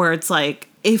point where it's like,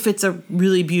 if it's a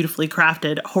really beautifully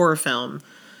crafted horror film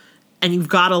and you've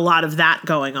got a lot of that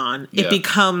going on, it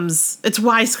becomes, it's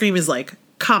why Scream is like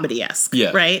comedy-esque,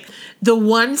 right? The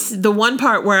one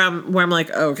part where I'm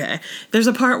like, okay, there's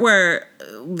a part where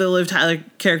the Liv Tyler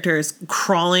character is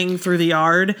crawling through the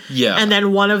yard, and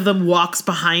then one of them walks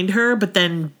behind her, but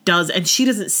then and she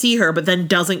doesn't see her, but then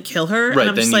doesn't kill her, right? And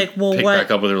I'm just like, well, pick what?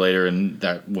 Back up with her later, and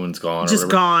that woman's gone, just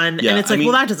gone, and it's like,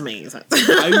 well, that doesn't make any sense.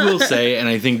 I will say, and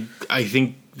I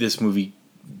think this movie,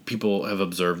 people have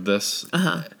observed this,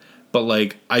 but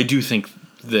like, I do think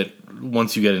that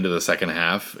once you get into the second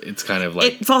half, it's kind of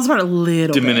like it falls apart a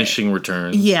little diminishing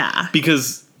returns. Yeah.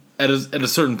 Because at a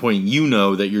certain point, you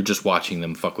know that you're just watching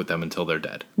them fuck with them until they're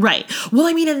dead. Right. Well,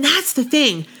 I mean, and that's the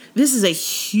thing. This is a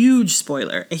huge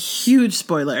spoiler.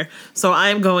 So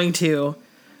I'm going to,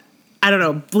 I don't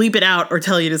know, bleep it out or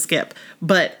tell you to skip.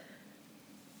 But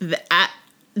at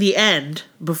the end,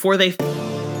 before they,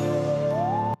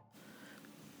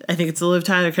 I think it's the Liv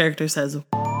Tyler character says,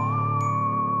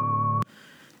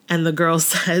 and the girl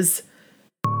says,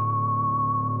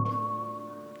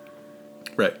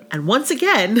 right. And once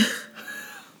again,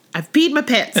 I've peed my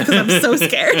pants because I'm so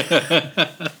scared.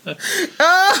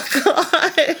 Oh,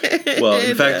 God. Well,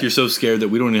 in fact, you're so scared that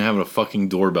we don't even have a fucking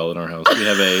doorbell in our house. We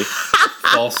have a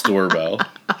false doorbell.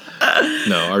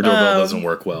 No, our doorbell doesn't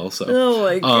work well. So. Oh,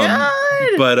 my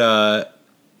God.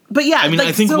 But yeah, I mean,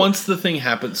 I think once the thing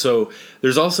happens, so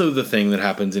there's also the thing that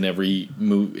happens in every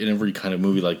kind of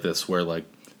movie like this where, like,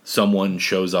 someone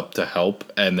shows up to help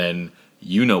and then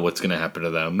you know what's going to happen to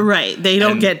them. Right. They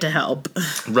don't get to help.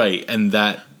 Right. And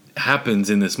that happens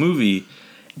in this movie.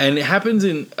 And it happens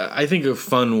in, I think, a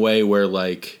fun way where,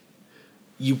 like,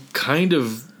 they kind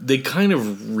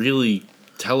of really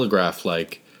telegraph,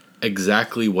 like,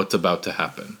 exactly what's about to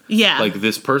happen. Yeah. Like,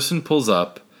 this person pulls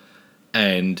up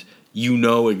and you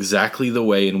know exactly the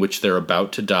way in which they're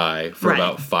about to die for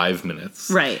about 5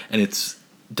 minutes. Right. And it's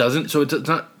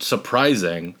not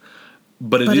surprising,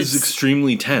 but it is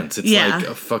extremely tense. It's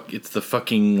like it's the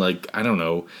fucking, like, I don't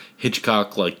know,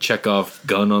 Hitchcock, like, Chekhov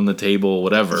gun on the table,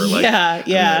 whatever. Like,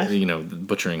 yeah. I mean, you know,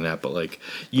 butchering that, but, like,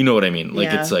 you know what I mean.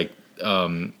 Like, it's like,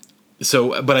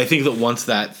 so, but I think that once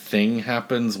that thing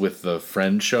happens with the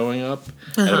friend showing up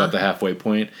at about the halfway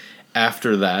point,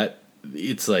 after that,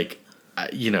 it's like,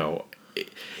 you know,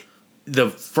 the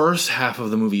first half of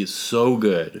the movie is so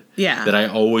good that I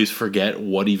always forget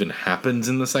what even happens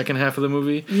in the second half of the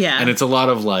movie. Yeah. And it's a lot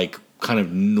of, like, kind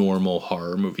of normal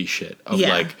horror movie shit of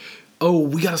like, oh,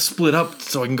 we gotta split up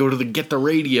so I can go to get the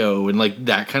radio and, like,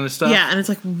 that kind of stuff. Yeah, and it's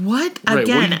like, what? Right,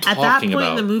 Again, what at that point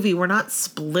in the movie, we're not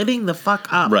splitting the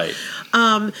fuck up. Right.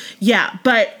 Yeah,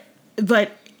 but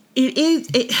it is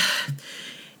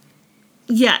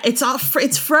yeah,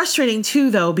 it's frustrating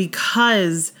too, though,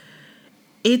 because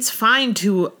it's fine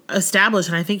to establish,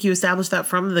 and I think you established that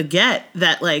from the get,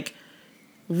 that, like,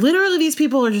 literally these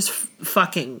people are just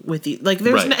fucking with you. Like,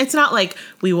 it's not like,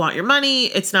 we want your money.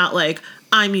 It's not like,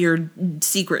 I'm your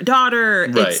secret daughter.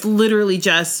 Right. It's literally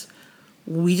just,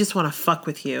 we just want to fuck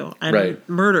with you and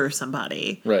murder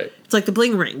somebody. Right. It's like the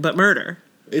bling ring, but murder.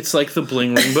 It's like the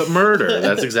bling ring, but murder.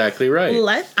 That's exactly right.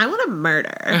 I want to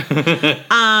murder.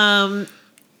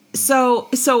 So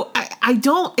I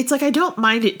don't, it's like, I don't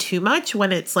mind it too much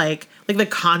when it's like the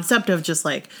concept of just,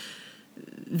 like,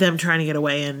 them trying to get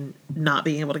away and not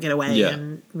being able to get away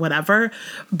and whatever.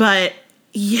 But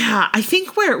yeah, I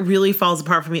think where it really falls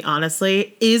apart for me,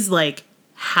 honestly, is, like,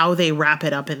 how they wrap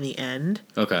it up in the end.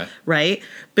 Okay. Right?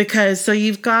 Because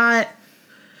you have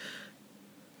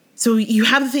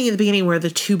the thing at the beginning where the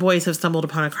two boys have stumbled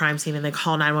upon a crime scene and they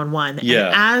call 911. Yeah.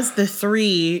 And as the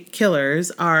three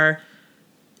killers are,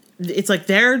 it's like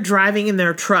they're driving in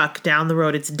their truck down the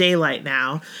road. It's daylight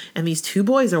now. And these two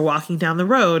boys are walking down the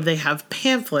road. They have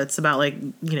pamphlets about, like,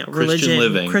 you know,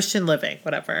 religion, Christian living,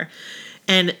 whatever.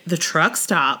 And the truck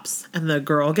stops and the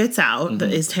girl gets out. The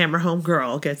Is Tamara Home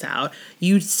girl gets out.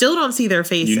 You still don't see their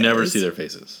faces. You never see their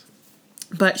faces.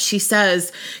 But she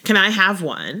says, "Can I have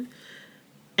one?"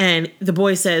 And the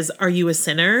boy says, "Are you a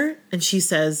sinner?" And she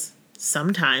says,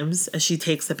 "Sometimes," as she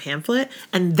takes the pamphlet.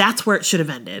 And that's where it should have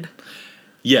ended.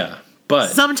 Yeah, but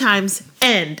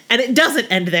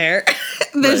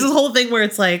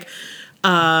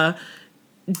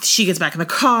she gets back in the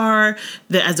car.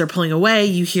 As they're pulling away,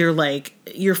 you hear like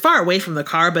you're far away from the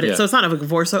car, but so it's not a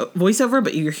voiceover,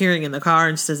 but you're hearing in the car,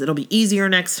 and she says it'll be easier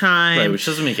next time. Right, which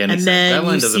doesn't make any sense. That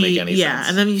line doesn't make any sense. Yeah,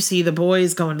 and then you see the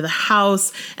boys go into the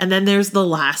house, and then there's the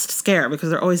last scare, because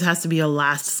there always has to be a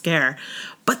last scare.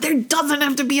 But there doesn't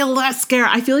have to be a last scare.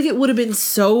 I feel like it would have been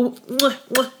so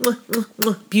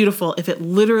beautiful if it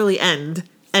literally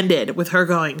ended with her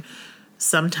going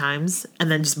sometimes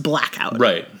and then just blackout.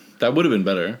 Right. That would have been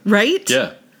better. Right?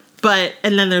 Yeah.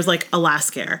 And then there's like a last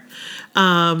scare.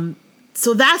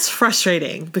 So that's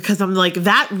frustrating, because I'm like,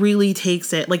 that really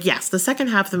takes it. Like, yes, the second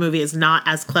half of the movie is not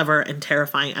as clever and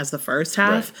terrifying as the first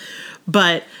half. Right.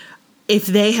 But if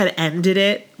they had ended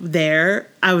it there,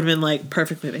 I would have been like,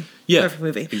 perfect movie. Yeah. Perfect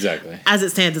movie. Exactly. As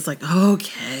it stands, it's like,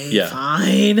 okay,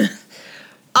 fine.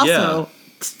 Also,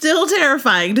 still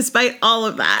terrifying despite all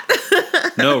of that.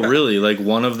 No, really. Like,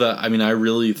 I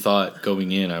really thought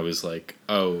going in, I was like,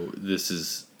 oh,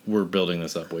 we're building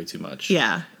this up way too much.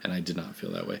 Yeah. And I did not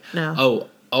feel that way. No. Oh,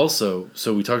 also,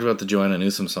 so we talked about the Joanna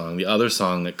Newsom song. The other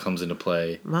song that comes into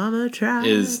play Mama Tried,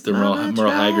 is the Merle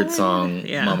Haggard song,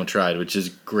 yeah. Mama Tried, which is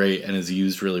great and is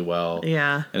used really well.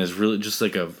 Yeah. And is really just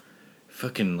like a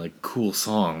fucking like cool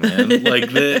song, man.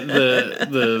 Like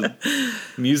the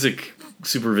music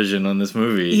supervision on this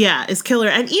movie. Yeah, is killer.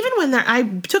 And even when I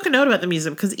took a note about the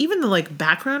music, because even the like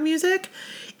background music,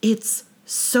 it's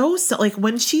so like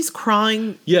when she's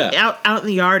crawling out in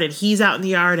the yard and he's out in the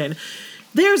yard and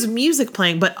there's music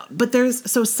playing, but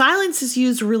silence is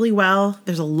used really well.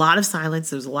 There's a lot of silence,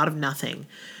 there's a lot of nothing.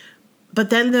 But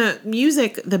then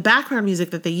the background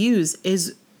music that they use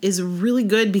is really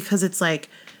good, because it's like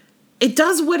it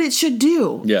does what it should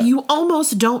do. Yeah. You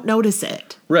almost don't notice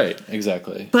it. Right,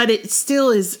 exactly. But it still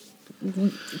is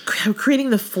creating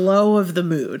the flow of the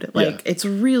mood. Like, it's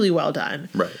really well done.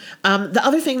 Right. The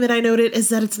other thing that I noted is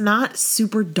that it's not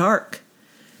super dark.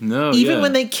 No, Even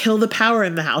when they kill the power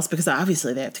in the house, because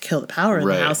obviously they have to kill the power in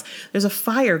the house, there's a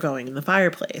fire going in the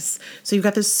fireplace. So you've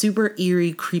got this super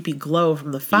eerie, creepy glow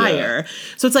from the fire. Yeah.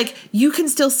 So it's like, you can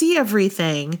still see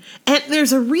everything, and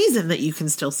there's a reason that you can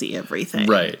still see everything.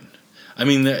 Right. I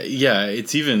mean,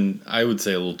 it's even, I would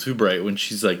say, a little too bright when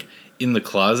she's like in the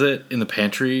closet, in the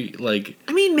pantry, like.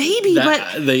 I mean, maybe,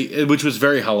 but which was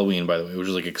very Halloween, by the way, which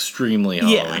was like extremely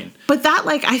Halloween. Yeah, but that,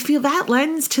 like, I feel that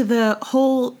lends to the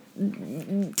whole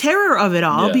terror of it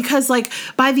all, because like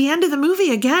by the end of the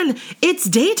movie, again, it's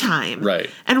daytime. Right.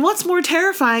 And what's more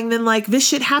terrifying than like this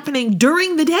shit happening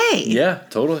during the day? Yeah,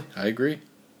 totally. I agree.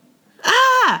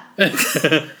 Ah.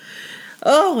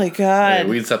 Oh my God. Hey,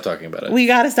 we can stop talking about it. We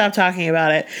got to stop talking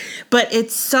about it. But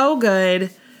it's so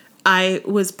good. I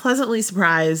was pleasantly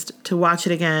surprised to watch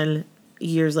it again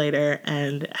years later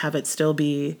and have it still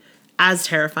be as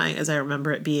terrifying as I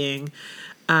remember it being.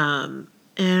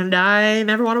 And I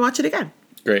never want to watch it again.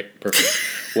 Great.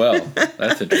 Perfect. Well,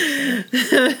 that's interesting.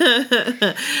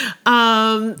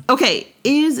 Okay.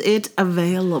 Is it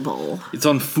available? It's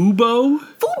on Fubo?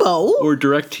 Fubo? Or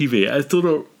DirecTV. I still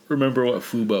don't remember what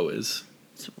Fubo is.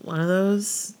 It's one of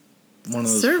those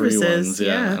services. Free ones.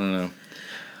 Yeah. I don't know.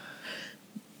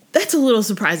 That's a little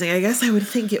surprising. I guess I would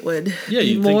think it would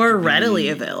be more readily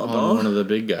available. On one of the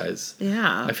big guys.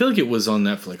 Yeah. I feel like it was on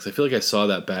Netflix. I feel like I saw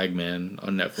that Bagman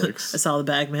on Netflix. I saw the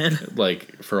Bagman.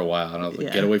 Like, for a while. And I was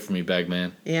like, get away from me,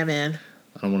 Bagman. Yeah, man.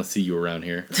 I don't want to see you around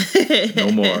here.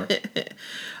 No more.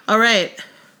 All right.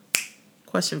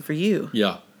 Question for you.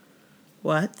 Yeah.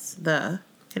 What's the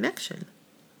connection?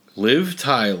 Liv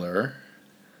Tyler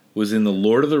was in the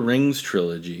Lord of the Rings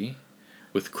trilogy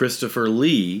with Christopher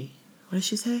Lee. What does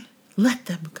she say? Let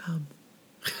them come.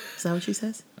 Is that what she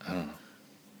says? I don't know.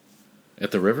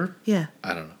 At the river? Yeah.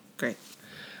 I don't know. Great.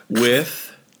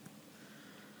 With,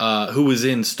 who was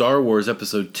in Star Wars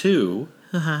Episode 2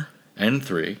 and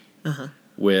 3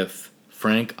 with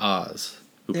Frank Oz,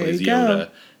 who plays Yoda,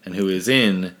 and who is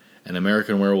in An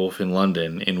American Werewolf in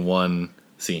London in one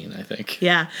scene, I think.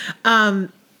 Yeah.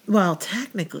 Well,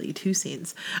 technically 2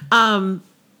 scenes.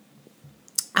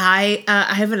 I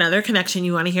have another connection.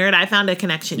 You want to hear it? I found a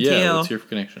connection too. Yeah, what's your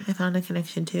connection? I found a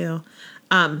connection too.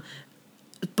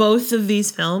 Both of these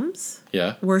films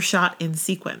were shot in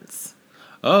sequence.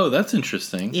 Oh, that's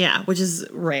interesting. Yeah, which is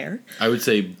rare. I would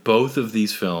say both of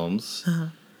these films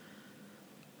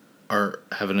have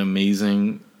an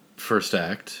amazing first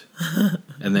act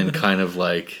and then kind of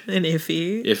like an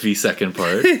iffy second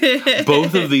part.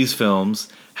 Both of these films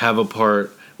have a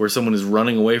part where someone is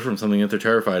running away from something that they're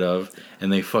terrified of,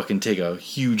 and they fucking take a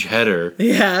huge header.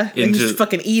 Yeah, and just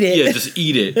fucking eat it. Yeah, just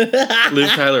eat it. Liv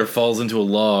Tyler falls into a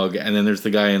log, and then there's the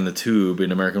guy in the tube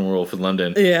in American Werewolf in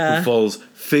London who falls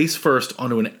face first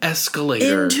onto an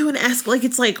escalator. Like,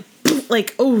 it's like...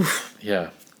 like, oof. Yeah.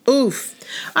 Oof.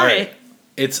 All right.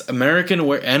 It's An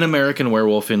American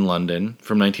Werewolf in London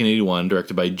from 1981,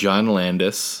 directed by John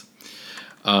Landis.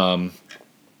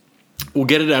 We'll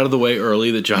get it out of the way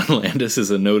early that John Landis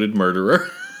is a noted murderer.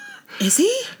 Is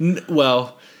he?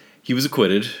 Well, he was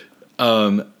acquitted,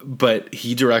 but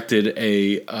he directed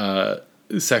a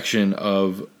section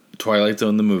of Twilight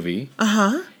Zone the movie.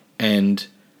 Uh-huh. And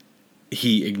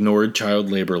he ignored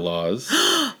child labor laws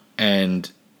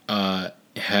and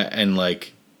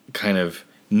like kind of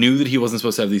knew that he wasn't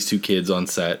supposed to have these two kids on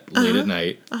set late at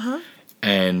night. Uh-huh.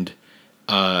 And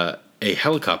a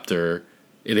helicopter,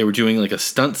 they were doing like a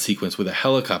stunt sequence with a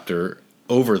helicopter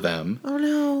over them. Oh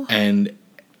no. And,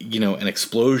 an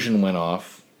explosion went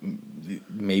off,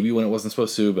 maybe when it wasn't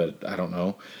supposed to, but I don't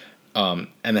know. And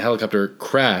the helicopter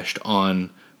crashed on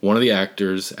one of the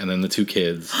actors and then the two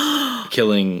kids,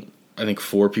 killing, I think,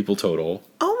 4 people total.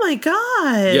 Oh my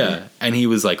God. Yeah. And he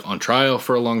was like on trial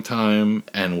for a long time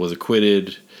and was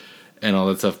acquitted and all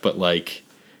that stuff. But like,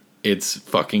 it's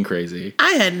fucking crazy.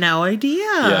 I had no idea.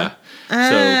 Yeah.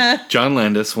 So John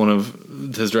Landis,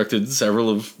 has directed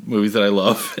several of movies that I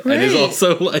love, right. and is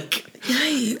also like,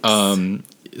 yikes.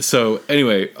 So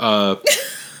anyway,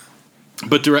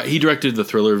 but he directed the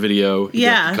Thriller video. He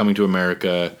directed Coming to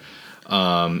America,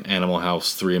 Animal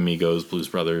House, Three Amigos, Blues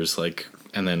Brothers,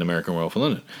 and then American Werewolf in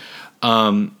London.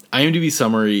 IMDb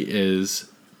summary is: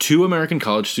 2 American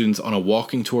college students on a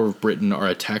walking tour of Britain are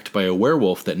attacked by a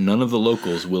werewolf that none of the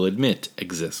locals will admit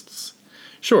exists.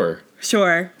 Sure.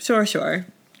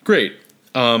 Great.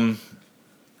 I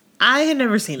had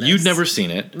never seen this. You'd never seen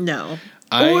it. No.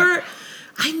 Or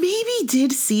I maybe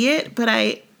did see it, but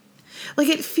it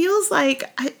feels like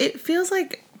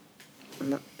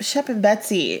Shep and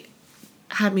Betsy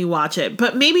had me watch it,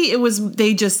 but maybe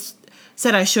they just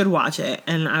said I should watch it,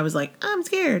 and I was like, I'm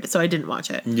scared, so I didn't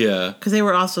watch it. Yeah. Because they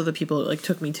were also the people who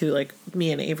took me to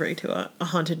me and Avery to a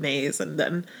haunted maze, and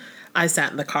then I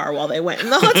sat in the car while they went in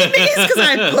the haunted maze because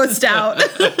I pussed out.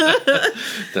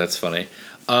 That's funny.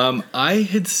 I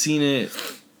had seen it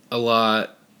a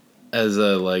lot as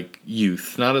a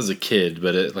youth, not as a kid,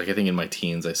 but I think in my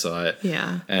teens I saw it.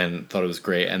 Yeah. And thought it was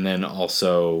great, and then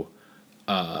also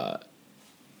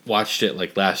watched it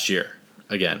last year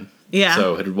again. Yeah.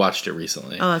 So had watched it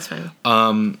recently. Oh, that's fine.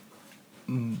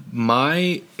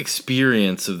 My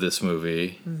experience of this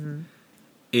movie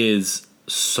is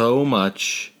so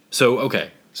much. So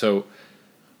okay. So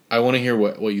I want to hear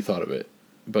what you thought of it,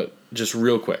 but just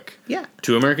real quick. Yeah.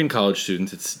 2 American college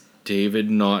students. It's David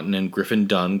Naughton and Griffin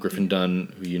Dunn. Griffin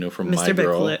Dunn, who you know from My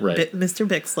Girl, right? Mr.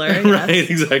 Bixler, yes. Right,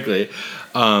 exactly.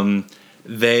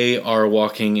 They are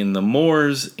walking in the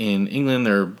moors in England.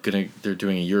 They're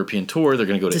doing a European tour. They're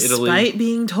gonna go to Italy, despite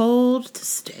being told to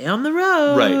stay on the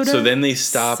road. Right. So then they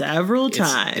stop several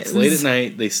times. It's late at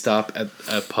night. They stop at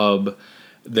a pub.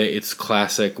 It's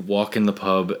classic. Walk in the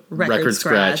pub. Record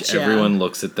scratch. Yeah. Everyone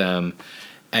looks at them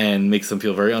and makes them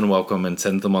feel very unwelcome and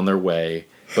sends them on their way.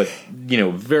 But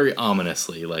very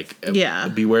ominously,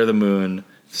 beware the moon.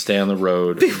 Stay on the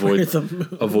road.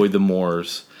 Avoid the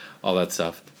moors. All that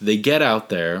stuff. They get out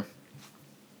there,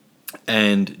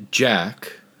 and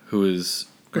Jack, who is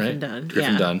Griffin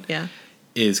Dunn,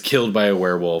 is killed by a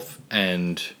werewolf.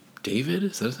 And David,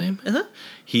 is that his name? Uh-huh.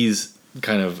 He's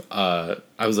kind of. I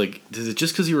was like, is it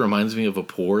just because he reminds me of a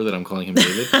poor that I'm calling him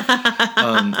David?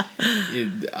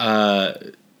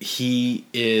 He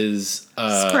is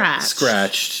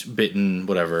scratched, bitten,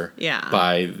 whatever. Yeah.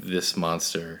 By this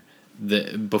monster.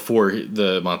 Before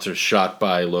the monster's shot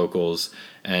by locals,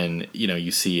 and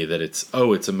you see that it's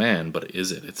a man, but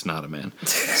is it? It's not a man.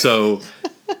 So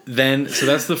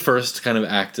that's the first kind of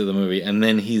act of the movie, and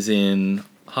then he's in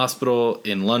hospital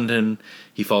in London.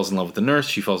 He falls in love with the nurse.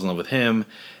 She falls in love with him.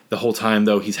 The whole time,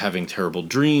 though, he's having terrible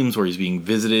dreams where he's being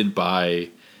visited by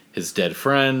his dead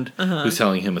friend, who's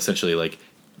telling him essentially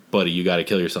buddy, you got to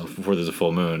kill yourself before there's a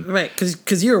full moon. Right,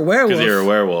 because you're a werewolf. Because you're a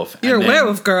werewolf. You're a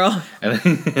werewolf, girl. And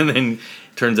then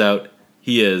turns out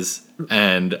he is,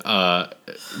 and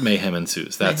mayhem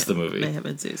ensues. That's the movie. Mayhem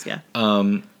ensues, yeah.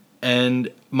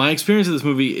 And my experience of this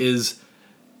movie is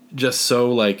just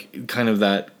so kind of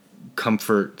that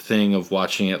comfort thing of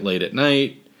watching it late at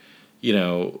night,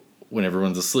 when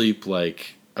everyone's asleep,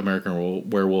 American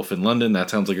Werewolf in London. That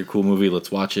sounds like a cool movie. Let's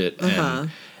watch it.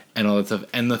 And all that stuff.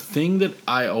 And the thing that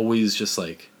I always just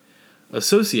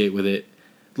associate with it,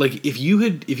 if you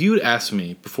had asked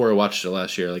me before I watched it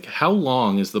last year, how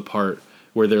long is the part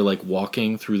where they're like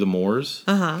walking through the moors,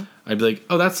 I'd be like,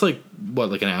 oh, that's like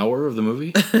what, like an hour of the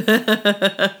movie?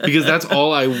 Because that's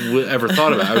all I ever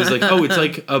thought about. I was like, oh, it's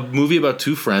like a movie about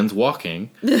two friends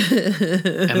walking, and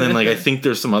then like I think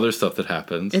there's some other stuff that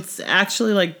happens. It's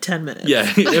actually like 10 minutes.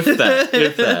 Yeah, if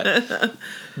that.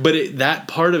 But that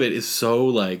part of it is so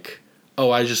like, oh,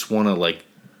 I just want to like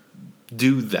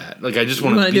do that. Like I just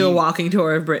want to do a walking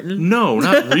tour of Britain. No,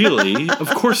 not really.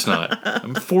 Of course not.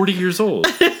 I'm 40 years old.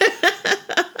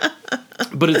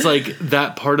 But it's like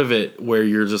that part of it where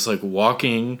you're just like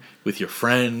walking with your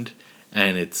friend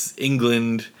and it's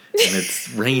England and it's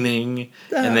raining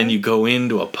and then you go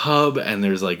into a pub and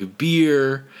there's like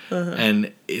beer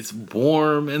and it's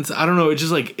warm and I don't know, it's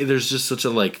just like there's just such a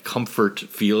like comfort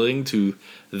feeling to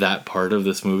that part of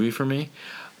this movie for me.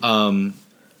 And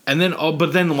then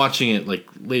but then watching it like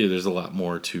later there's a lot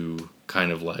more to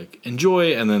kind of like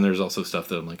enjoy, and then there's also stuff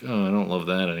that I'm like, oh, I don't love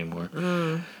that anymore.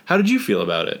 How did you feel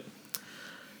about it?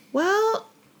 Well,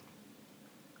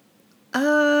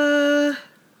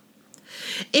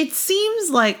 it seems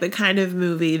like the kind of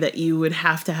movie that you would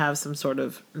have to have some sort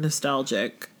of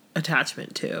nostalgic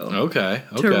attachment to. Okay.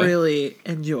 To really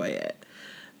enjoy it.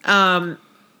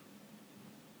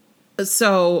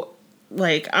 So,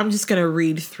 like, I'm just going to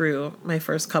read through my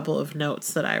first couple of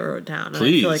notes that I wrote down. Please. And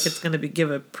I feel like it's going to give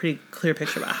a pretty clear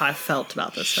picture about how I felt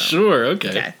about this film. Sure, okay.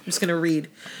 Okay, I'm just going to read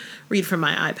from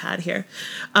my iPad here.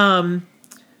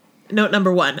 Note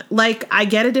number 1. Like, I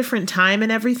get a different time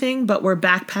and everything, but we're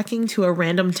backpacking to a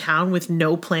random town with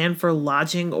no plan for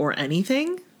lodging or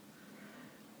anything.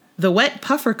 The wet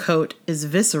puffer coat is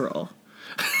visceral.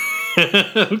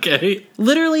 Okay.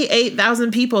 Literally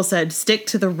 8,000 people said, stick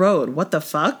to the road. What the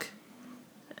fuck?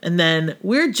 And then,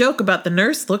 weird joke about the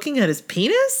nurse looking at his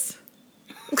penis?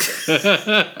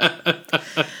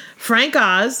 Frank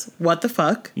Oz, what the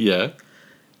fuck? Yeah.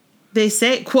 They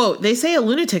say, quote, they say a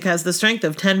lunatic has the strength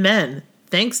of 10 men.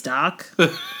 Thanks, Doc.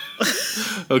 Okay,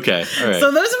 all right.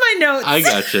 So those are my notes. I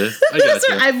gotcha.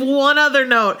 I have one other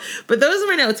note, but those are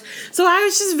my notes. So I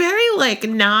was just very, like,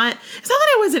 it's not that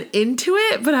I wasn't into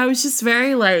it, but I was just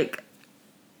very, like,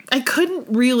 I couldn't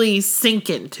really sink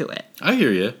into it. I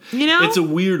hear you. You know? It's a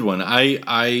weird one.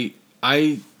 I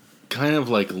kind of,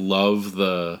 like, love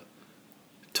the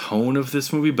tone of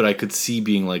this movie, but I could see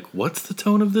being like, what's the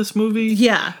tone of this movie?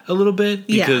 Yeah. A little bit.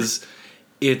 Because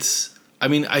it's, I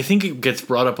mean, I think it gets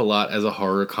brought up a lot as a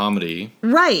horror comedy.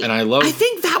 Right. And I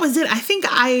think that was it. I think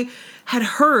I had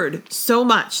heard so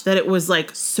much that it was,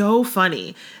 like, so funny.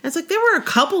 And it's like, there were a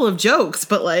couple of jokes,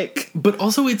 but, like... But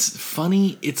also it's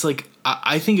funny. It's like,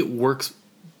 I think it works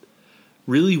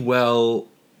really well.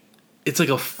 It's like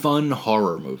a fun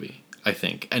horror movie, I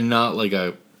think, and not like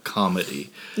a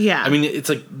comedy. Yeah. I mean, it's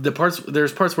like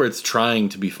there's parts where it's trying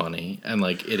to be funny, and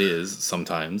like it is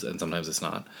sometimes, and sometimes it's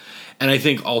not. And I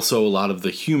think also a lot of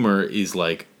the humor is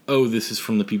like, oh, this is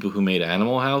from the people who made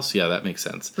Animal House. Yeah, that makes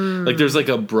sense. Like there's like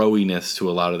a broiness to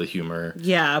a lot of the humor.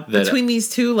 Yeah, between these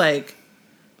two, like,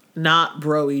 not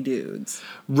bro-y dudes.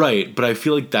 Right, but I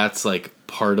feel like that's like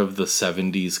part of the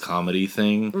 70s comedy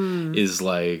thing is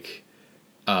like,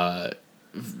 I'm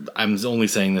only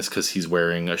saying this because he's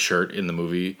wearing a shirt in the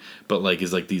movie, but like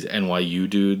is like these NYU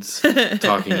dudes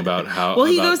talking about how. Well,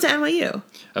 he goes to NYU.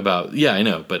 Yeah, I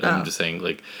know, but I'm just saying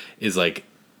like is like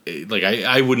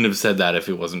I wouldn't have said that if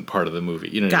it wasn't part of the movie.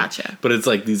 You know what Gotcha. I mean? But it's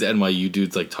like these NYU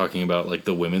dudes like talking about like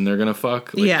the women they're gonna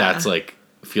fuck. Like that's like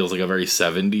feels like a very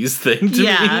 70s thing to me.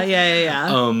 Yeah.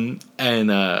 And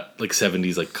like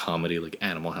 70s like comedy, like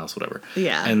Animal House, whatever.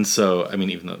 Yeah. And so I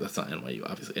mean, even though that's not NYU,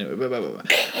 obviously. Anyway,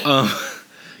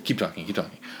 keep talking.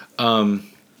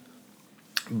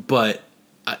 But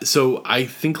so I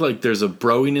think like there's a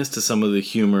broiness to some of the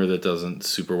humor that doesn't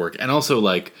super work, and also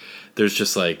like there's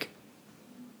just like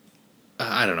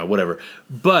I don't know, whatever.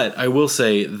 But I will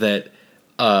say that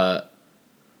that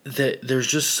there's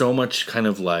just so much kind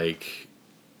of like,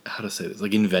 how to say this,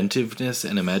 like inventiveness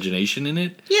and imagination in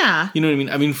it. Yeah. You know what I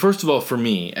mean? I mean, first of all, for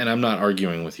me, and I'm not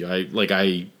arguing with you.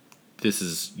 This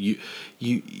is you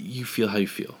feel how you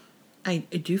feel. I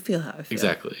do feel how I feel.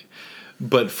 Exactly.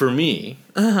 But for me,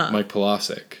 Mike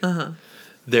Polasic,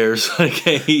 there's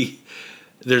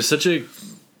such a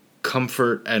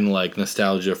comfort and like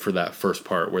nostalgia for that first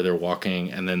part where they're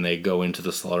walking and then they go into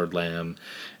the slaughtered lamb,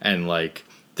 and like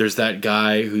there's that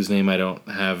guy whose name I don't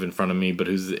have in front of me, but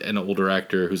who's an older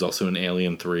actor who's also in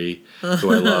Alien 3,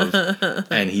 who I love,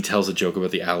 and he tells a joke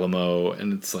about the Alamo,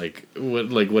 and it's like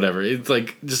whatever. It's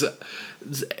like just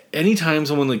anytime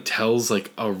someone like tells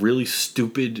like a really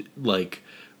stupid like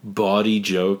bawdy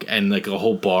joke and like a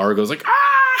whole bar goes like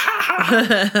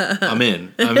I'm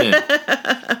in.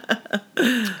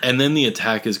 And then the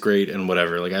attack is great and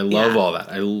whatever. Like, I love all that.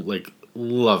 I, like,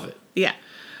 love it. Yeah.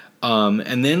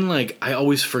 And then, like, I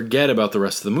always forget about the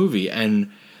rest of the movie.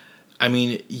 And, I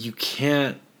mean, you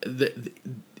can't...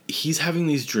 he's having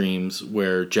these dreams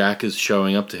where Jack is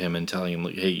showing up to him and telling him,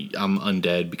 like, hey, I'm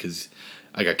undead because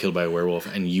I got killed by a werewolf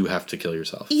and you have to kill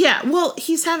yourself. Yeah, well,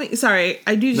 he's having... Sorry,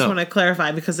 I do just want to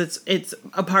clarify because it's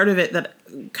a part of it that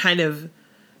kind of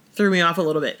threw me off a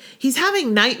little bit. He's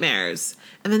having nightmares,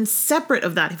 and then separate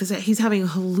of that, he's having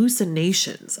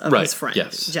hallucinations of his friend,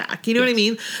 Jack. You know what I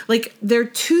mean? Like, they're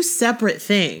two separate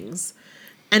things,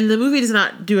 and the movie does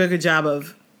not do a good job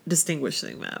of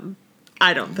distinguishing them,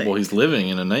 I don't think. Well, he's living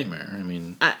in a nightmare. I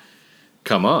mean,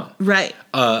 come on. Right.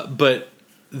 But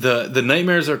the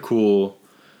nightmares are cool.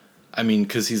 I mean,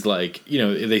 because he's like, you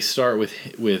know, they start with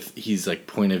he's like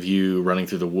point of view running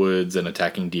through the woods and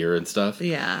attacking deer and stuff.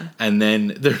 Yeah. And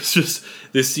then there's just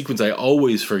this sequence I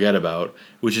always forget about,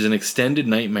 which is an extended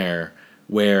nightmare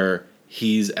where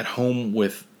he's at home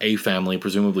with a family,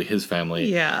 presumably his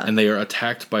family. Yeah. And they are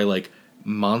attacked by like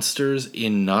monsters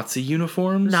in Nazi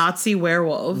uniforms. Nazi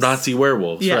werewolves,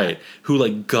 right? Who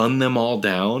like gun them all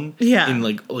down, in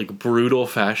like brutal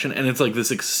fashion, and it's like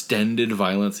this extended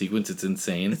violent sequence. It's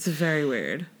insane. It's very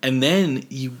weird. And then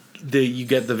you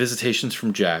get the visitations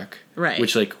from Jack, right?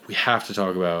 Which like we have to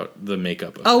talk about the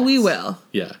makeup effects. Oh, we will.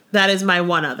 Yeah, that is my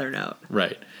one other note.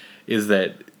 Right, is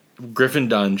that Griffin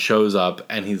Dunne shows up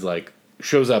and he's like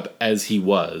as he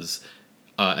was.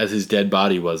 As his dead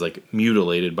body was, like,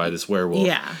 mutilated by this werewolf.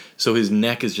 Yeah. So his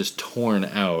neck is just torn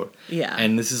out. Yeah.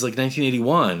 And this is, like,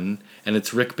 1981, and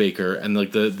it's Rick Baker, and,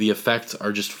 like, the effects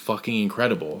are just fucking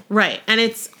incredible. Right. And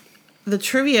it's... The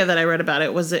trivia that I read about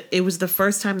it was that it was the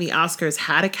first time the Oscars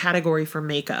had a category for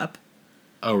makeup.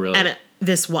 Oh, really? And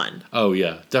this one. Oh,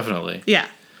 yeah. Definitely. Yeah.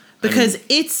 Because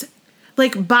it's...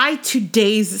 Like, by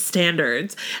today's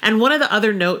standards. And one of the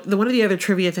other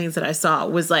trivia things that I saw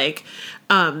was, like,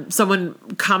 someone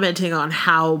commenting on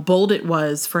how bold it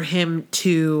was for him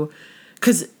to...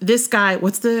 Because this guy...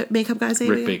 What's the makeup guy's name?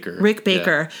 Rick Baker. Rick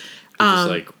Baker. Yeah.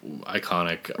 Which is, like,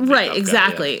 iconic. Right,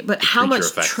 exactly. Guy, yeah. But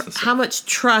how much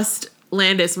trust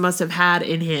Landis must have had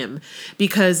in him.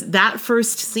 Because that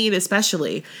first scene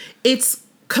especially, it's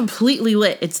completely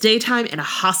lit. It's daytime in a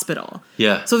hospital.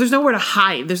 Yeah. So there's nowhere to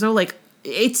hide. There's no, like...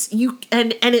 It's you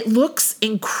and it looks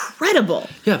incredible.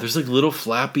 Yeah, there's like little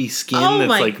flappy skin that's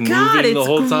like moving the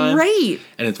whole time. Great.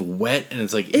 And it's wet and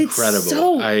it's like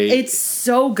incredible. It's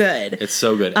so good. It's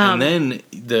so good. And then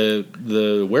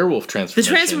the werewolf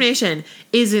transformation. The transformation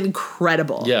is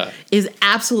incredible. Yeah. Is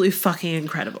absolutely fucking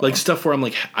incredible. Like stuff where I'm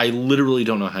like, I literally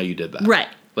don't know how you did that. Right.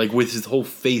 Like with his whole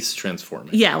face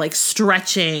transforming. Yeah, like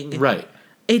stretching. Right.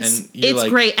 It's like,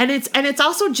 great. And it's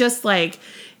also just like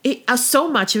so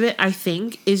much of it, I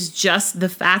think, is just the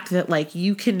fact that, like,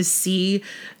 you can see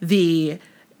the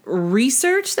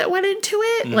research that went into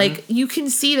it. Mm-hmm. Like, you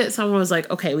can see that someone was like,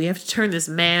 okay, we have to turn this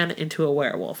man into a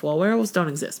werewolf. Well, werewolves don't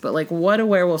exist, but, like, what do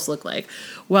werewolves look like?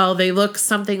 Well, they look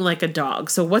something like a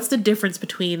dog. So what's the difference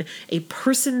between a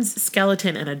person's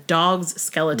skeleton and a dog's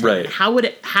skeleton? Right. How would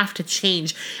it have to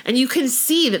change? And you can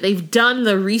see that they've done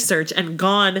the research and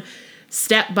gone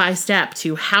step by step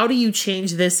to how do you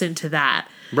change this into that?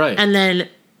 Right. And then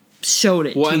showed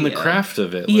it to you. The craft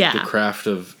of it. Like the craft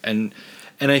of... And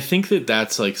I think that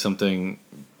that's, like, something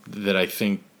that I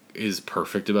think is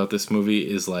perfect about this movie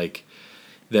is, like,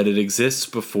 that it exists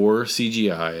before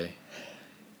CGI.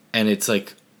 And it's,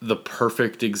 like, the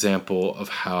perfect example of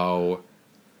how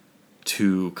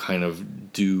to kind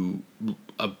of do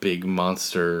a big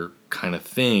monster kind of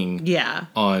thing. Yeah.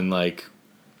 On, like...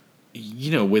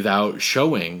 You know, without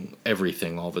showing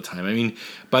everything all the time. I mean,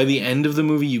 by the end of the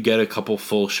movie, you get a couple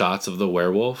full shots of the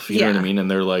werewolf. You know what I mean? And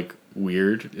they're, like,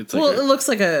 weird. It's like it looks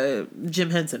like a Jim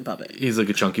Henson puppet. He's like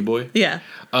a chunky boy. Yeah.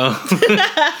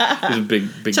 He's a big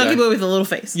chunky guy. boy with a little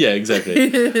face. Yeah, exactly.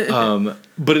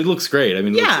 But it looks great. I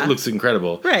mean, it looks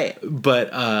incredible. Right.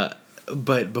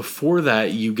 But before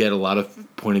that, you get a lot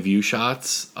of point of view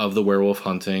shots of the werewolf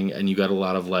hunting, and you got a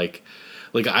lot of, like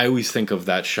I always think of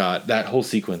that shot, that whole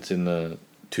sequence in the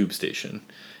tube station.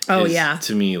 Oh, yeah.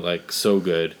 To me, like, so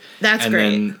good. That's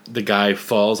great. And then the guy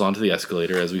falls onto the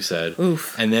escalator, as we said.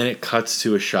 Oof. And then it cuts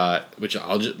to a shot, which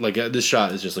I'll just, like, this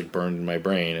shot is just, like, burned in my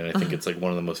brain, and I think it's, like,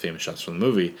 one of the most famous shots from the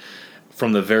movie.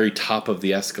 From the very top of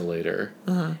the escalator,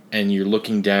 and you're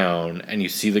looking down, and you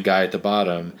see the guy at the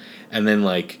bottom, and then,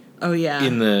 like... Oh, yeah.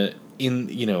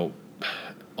 You know...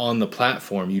 On the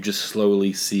platform, you just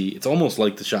slowly see... It's almost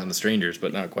like the shot in The Strangers,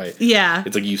 but not quite. Yeah.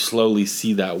 It's like you slowly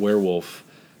see that werewolf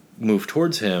move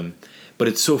towards him, but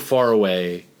it's so far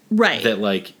away that,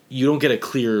 like, you don't get a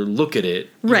clear look at it,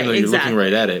 even though you're looking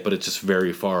right at it, but it's just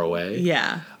very far away.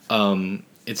 Yeah.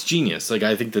 It's genius. Like,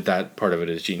 I think that part of it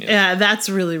is genius. Yeah, that's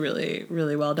really, really,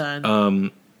 really well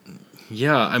done.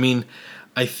 Yeah, I mean,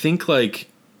 I think, like,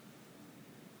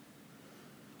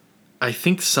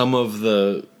 some of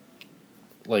the,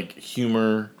 like,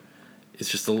 humor is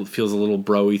just feels a little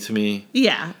bro-y to me.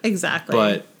 Yeah, exactly.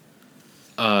 But,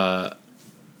 I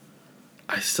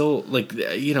still, like,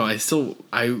 you know, I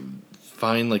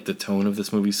find, like, the tone of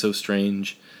this movie so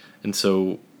strange and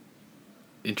so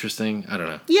interesting. I don't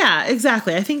know. Yeah,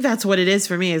 exactly. I think that's what it is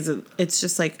for me. Is it's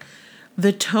just like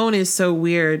the tone is so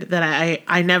weird that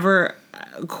I never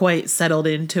quite settled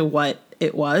into what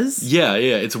it was. Yeah,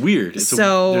 it's weird. It's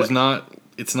so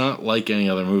it's not like any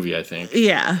other movie, I think.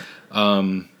 Yeah.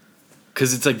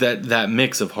 Because it's like that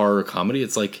mix of horror comedy.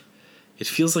 It's like it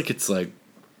feels like it's like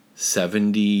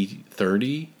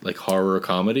 70-30, like horror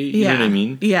comedy. You know what I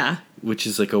mean? Yeah. Which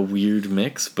is like a weird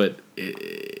mix, but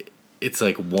it's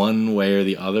like one way or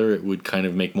the other. It would kind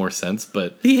of make more sense,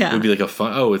 but it would be like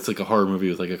it's like a horror movie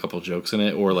with like a couple jokes in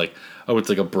it, or like, it's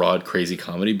like a broad crazy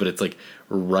comedy, but it's like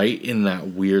right in that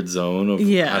weird zone of,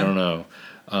 I don't know.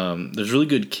 There's really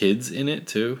good kids in it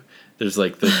too. There's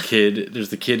like the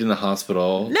kid in the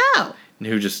hospital. No.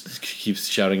 Who just keeps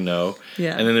shouting no.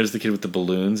 Yeah. And then there's the kid with the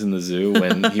balloons in the zoo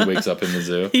when he wakes up in the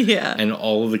zoo. Yeah. And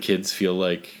all of the kids feel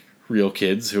like real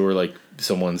kids who are like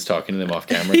someone's talking to them off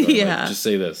camera. Going, like, just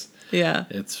say this. Yeah.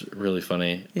 It's really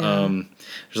funny. Yeah.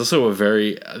 There's also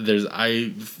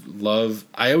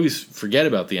I always forget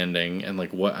about the ending and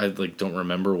like what I like don't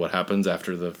remember what happens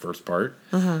after the first part.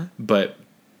 But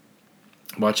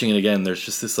watching it again, there's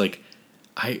just this like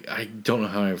I don't know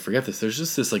how I forget this. There's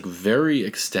just this like very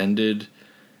extended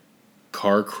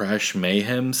car crash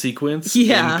mayhem sequence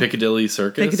in Piccadilly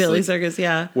Circus. Piccadilly Circus,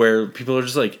 yeah. Where people are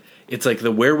just like, it's like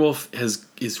the werewolf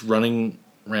is running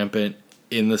rampant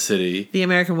in the city. The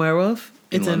American Werewolf?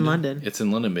 It's in London. It's in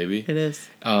London, baby. It is.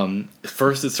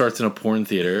 First it starts in a porn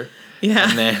theater. Yeah.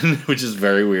 And then, which is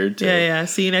very weird too. Yeah.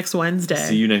 See you next Wednesday.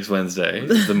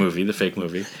 The movie, the fake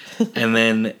movie. And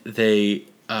then they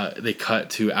cut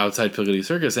to outside Piccadilly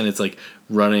Circus and it's like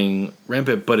running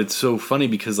rampant, but it's so funny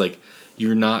because like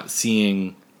you're not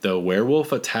seeing the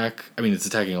werewolf attack. I mean, it's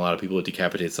attacking a lot of people. It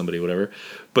decapitates somebody, whatever.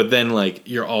 But then like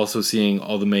you're also seeing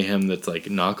all the mayhem that's like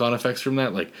knock-on effects from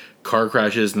that, like car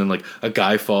crashes and then like a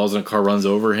guy falls and a car runs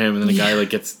over him and then a guy like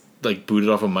gets like booted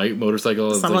off a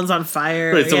motorcycle. Someone's like, on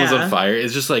fire. Right, someone's on fire.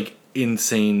 It's just like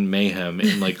insane mayhem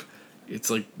and like it's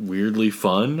like weirdly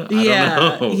fun. I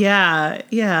don't know.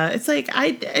 Yeah. It's like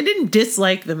I didn't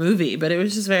dislike the movie, but it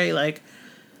was just very like,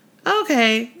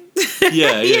 okay.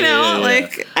 Yeah.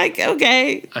 Like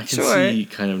okay. I can see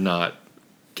kind of not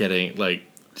getting like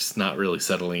just not really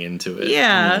settling into it. Yeah.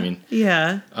 You know what I mean?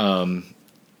 Yeah.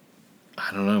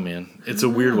 I don't know, man. It's a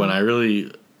weird one. I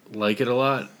really like it a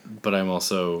lot, but I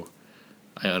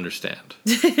understand.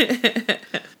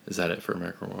 Is that it for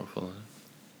American Werewolf?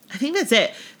 I think that's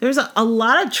it. There's a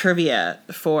lot of trivia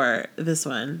for this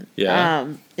one. Yeah.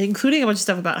 Including a bunch of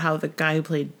stuff about how the guy who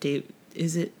played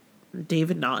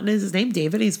David Naughton is his name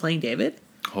David? He's playing David?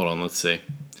 Hold on, let's see.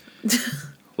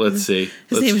 Let's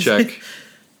check.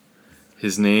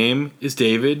 His name is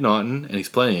David Naughton, and he's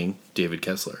playing David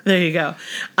Kessler. There you go.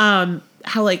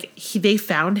 How like they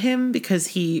found him because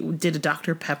he did a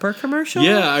Dr. Pepper commercial.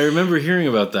 Yeah, I remember hearing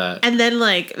about that. And then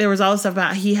like there was all this stuff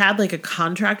about he had like a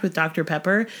contract with Dr.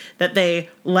 Pepper that they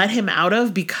let him out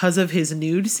of because of his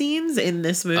nude scenes in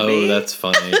this movie. Oh, that's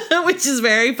funny. Which is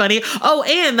very funny. Oh,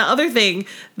 and the other thing,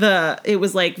 it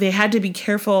was like they had to be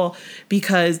careful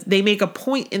because they make a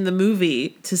point in the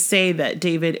movie to say that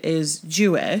David is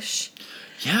Jewish.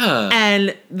 Yeah.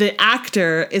 And the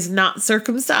actor is not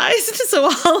circumcised. So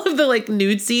all of the like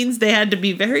nude scenes, they had to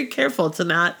be very careful to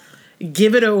not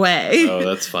give it away. Oh,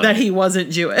 that's funny. That he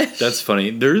wasn't Jewish. That's funny.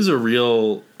 There's a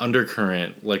real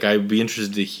undercurrent. Like I'd be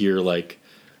interested to hear like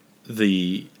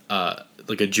the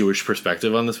like a Jewish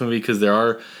perspective on this movie because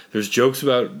there's jokes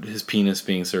about his penis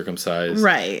being circumcised.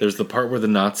 Right. There's the part where the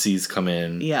Nazis come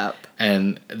in. Yep.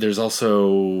 And there's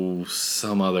also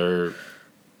some other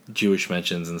Jewish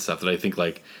mentions and stuff that I think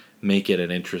like make it an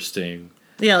interesting.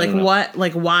 Yeah, like what?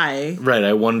 Like why? Right.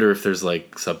 I wonder if there's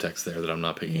like subtext there that I'm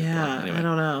not picking up on. Anyway, I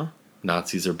don't know.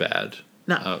 Nazis are bad.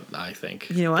 No, I think.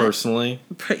 You know what? Personally.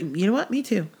 You know what? Me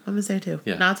too. I'm gonna say it too.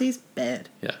 Yeah. Nazis bad.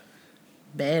 Yeah.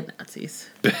 Bad Nazis.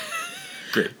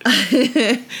 Great.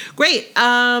 Great.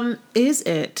 Is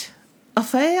it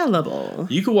available?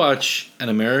 You can watch An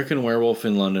American Werewolf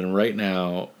in London right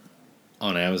now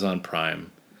on Amazon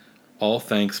Prime. All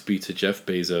thanks be to Jeff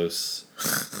Bezos.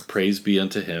 Praise be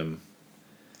unto him.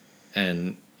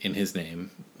 And in his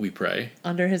name, we pray.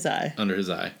 Under his eye. Under his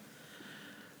eye.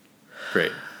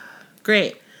 Great.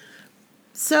 Great.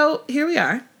 So here we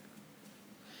are.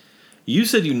 You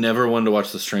said you never wanted to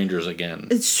watch The Strangers again.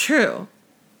 It's true.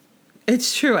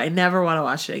 It's true. I never want to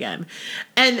watch it again.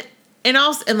 And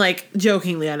like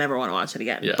jokingly, I never want to watch it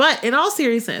again. Yeah. But in all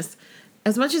seriousness,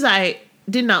 as much as I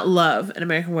did not love An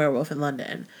American Werewolf in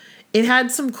London, it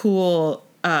had some cool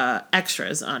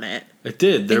extras on it. It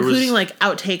did. Including like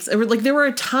outtakes. There were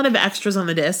a ton of extras on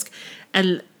the disc,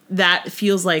 and that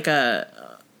feels like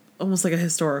almost like a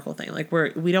historical thing. Like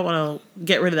we don't want to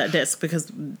get rid of that disc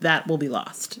because that will be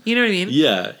lost. You know what I mean?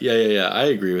 Yeah. I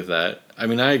agree with that. I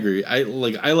mean, I agree. I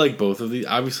like both of these.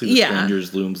 Obviously, The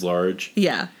Strangers looms large.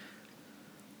 Yeah.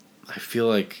 I feel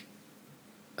like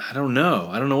I don't know.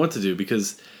 I don't know what to do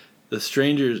because The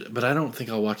Strangers, but I don't think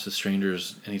I'll watch The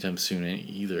Strangers anytime soon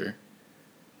either.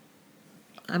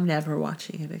 I'm never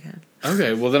watching it again.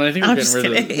 Okay, well then I think we're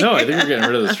getting rid of No, I think we're getting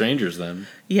rid of The Strangers then.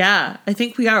 Yeah, I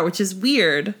think we are, which is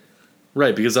weird.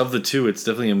 Right, because of the two, it's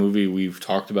definitely a movie we've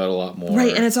talked about a lot more.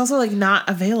 Right, and it's also like not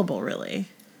available really.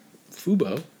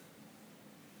 Fubo.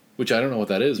 Which I don't know what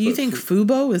that is. Do you think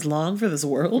Fubo is long for this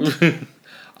world?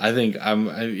 I think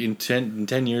in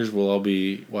 10 years we'll all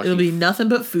be watching. It'll be nothing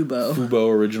but Fubo. Fubo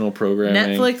original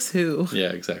programming. Netflix who?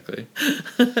 Yeah, exactly.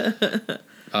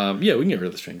 Yeah, we can get rid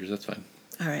of The Strangers. That's fine.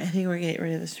 All right, I think we're getting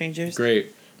rid of The Strangers.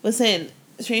 Great. Listen,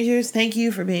 Strangers, thank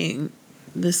you for being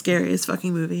the scariest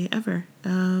fucking movie ever.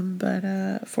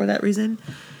 But for that reason,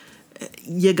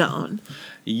 you're gone.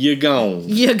 You're gone.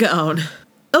 You're gone.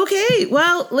 Okay,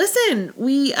 well, listen,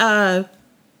 we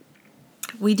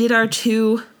did our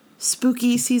 2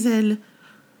 spooky season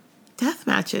death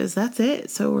matches. That's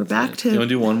it. So we're back to... You want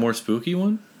to do one more spooky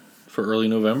one for early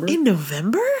November? In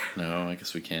November? No, I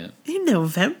guess we can't. In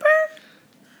November?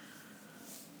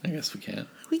 I guess we can't.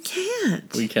 We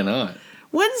can't. We cannot.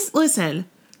 Listen,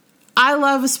 I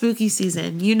love a spooky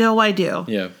season. You know I do.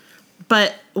 Yeah.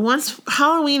 But once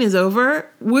Halloween is over,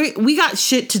 we got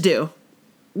shit to do.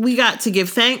 We got to give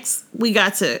thanks. We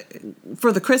got to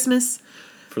for the Christmas.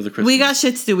 We got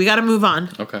shit to do. We got to move on.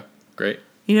 Okay, great.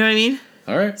 You know what I mean?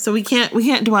 All right. So we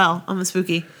can't dwell on the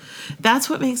spooky. That's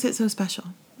what makes it so special.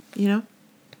 You know?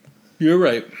 You're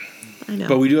right. I know.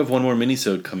 But we do have one more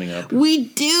mini-sode coming up. We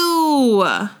do.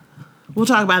 We'll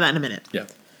talk about that in a minute. Yeah.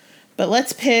 But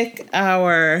let's pick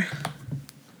our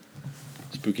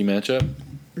spooky matchup.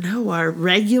 No, our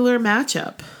regular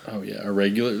matchup. Oh yeah, our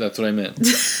regular. That's what I meant.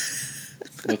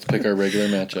 Let's pick our regular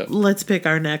matchup. Let's pick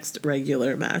our next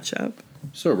regular matchup.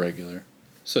 So regular.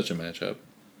 Such a matchup.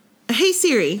 Hey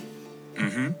Siri.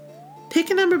 Mm-hmm. Pick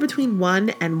a number between 1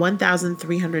 and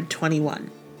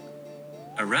 1,321.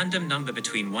 A random number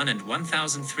between 1 and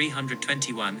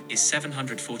 1,321 is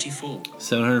 744.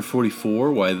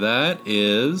 744? Why, that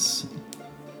is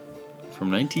from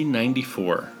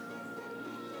 1994.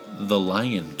 The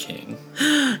Lion King.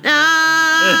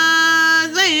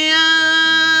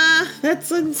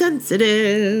 That's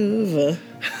insensitive.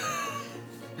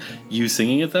 You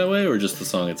singing it that way or just the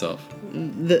song itself?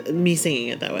 Me singing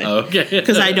it that way. Oh, okay.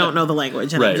 Because I don't know the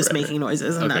language and I'm just making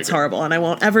noises and that's horrible and I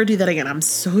won't ever do that again. I'm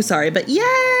so sorry, but yay!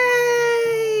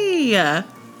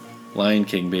 Lion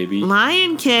King, baby.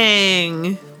 Lion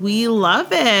King. We love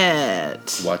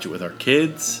it. Watch it with our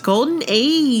kids. Golden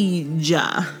Age.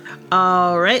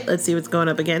 All right, let's see what's going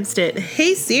up against it.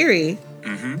 Hey Siri.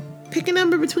 Mm-hmm. Pick a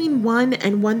number between 1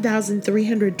 and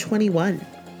 1,321.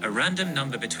 A random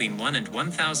number between 1 and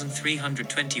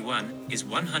 1,321 is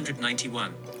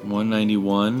 191.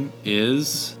 191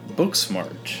 is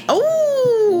Booksmart.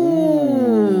 Oh!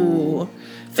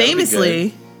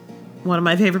 Famously, one of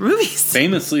my favorite movies.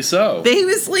 Famously so.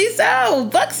 Famously so.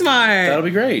 Booksmart. That'll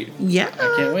be great. Yeah.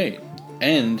 I can't wait.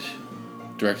 And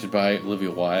directed by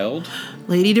Olivia Wilde.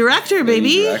 Lady director,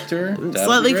 baby. Lady director.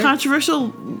 Slightly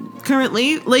controversial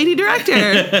currently. Lady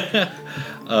director.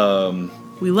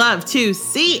 We love to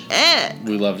see it.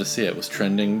 We love to see it. It was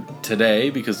trending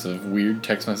today because of weird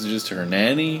text messages to her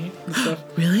nanny and stuff.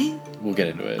 Really? We'll get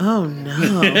into it. Oh,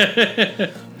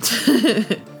 no.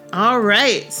 All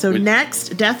right. So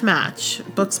next, Deathmatch.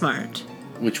 Booksmart.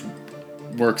 Which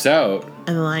works out.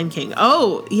 And The Lion King.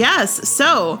 Oh, yes.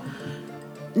 So,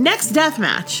 next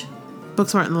Deathmatch.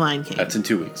 Booksmart and The Lion King. That's in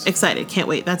 2 weeks. Excited. Can't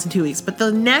wait. That's in 2 weeks. But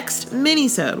the next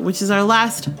mini-sode, which is our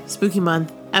last Spooky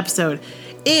Month episode,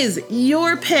 is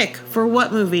your pick for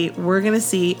what movie we're going to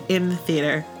see in the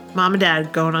theater. Mom and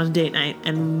Dad going on a date night,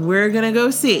 and we're going to go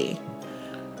see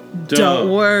Don't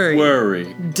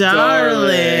Worry,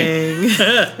 Darling.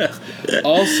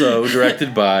 Also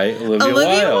directed by Olivia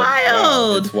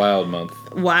Wilde. It's Wild Month.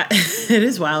 It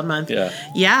is Wild Month. Yeah.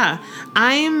 Yeah.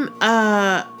 I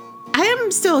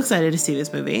am still excited to see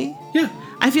this movie. Yeah.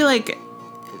 I feel like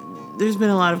there's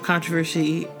been a lot of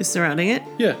controversy surrounding it.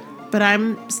 Yeah. but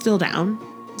I'm still down.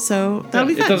 So that'll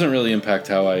be fun. It doesn't really impact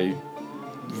how I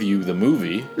view the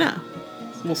movie. No.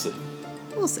 We'll see.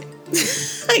 We'll see.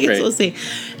 I guess Great. we'll see.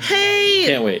 Hey.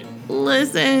 Can't wait.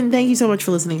 Listen, thank you so much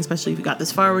for listening, especially if you got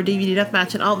this far. We're DVD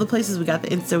Deathmatch and all the places. We got the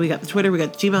Insta, we got the Twitter, we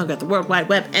got the Gmail, we got the World Wide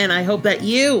Web, and I hope that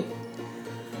you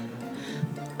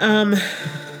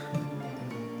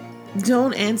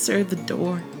don't answer the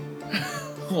door.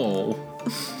 Oh.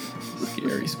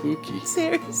 Scary, spooky.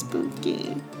 Very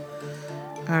spooky.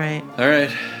 All right. All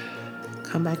right.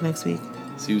 Come back next week.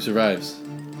 See who survives.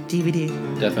 DVD.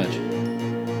 Deathmatch.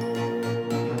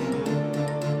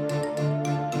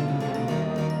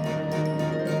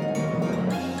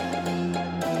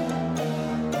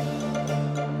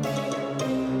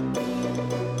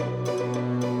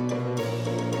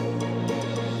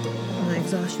 My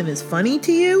exhaustion is funny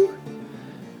to you?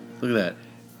 Look at that.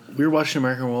 We were watching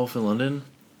American Wolf in London.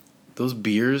 Those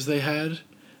beers they had.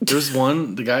 There's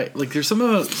one, the guy, like, there's something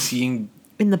about seeing.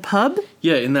 In the pub?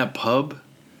 Yeah, in that pub.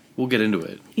 We'll get into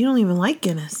it. You don't even like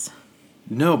Guinness.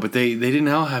 No, but they didn't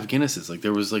all have Guinnesses. Like,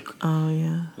 there was, like. Oh,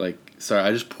 yeah. Like, sorry,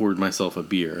 I just poured myself a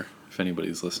beer. If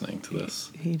anybody's listening to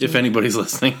this. He did. If anybody's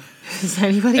listening. Is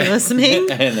anybody listening?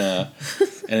 and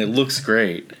it looks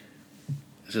great.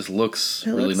 It just looks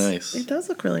really nice. It does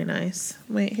look really nice.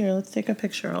 Wait, here, let's take a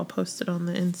picture. I'll post it on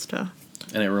the Insta.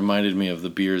 And it reminded me of the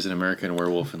beers in American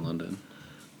Werewolf in London.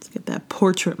 Let's get that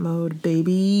portrait mode,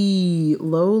 baby.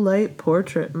 Low light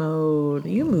portrait mode.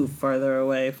 You move farther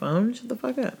away, phone. Shut the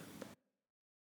fuck up.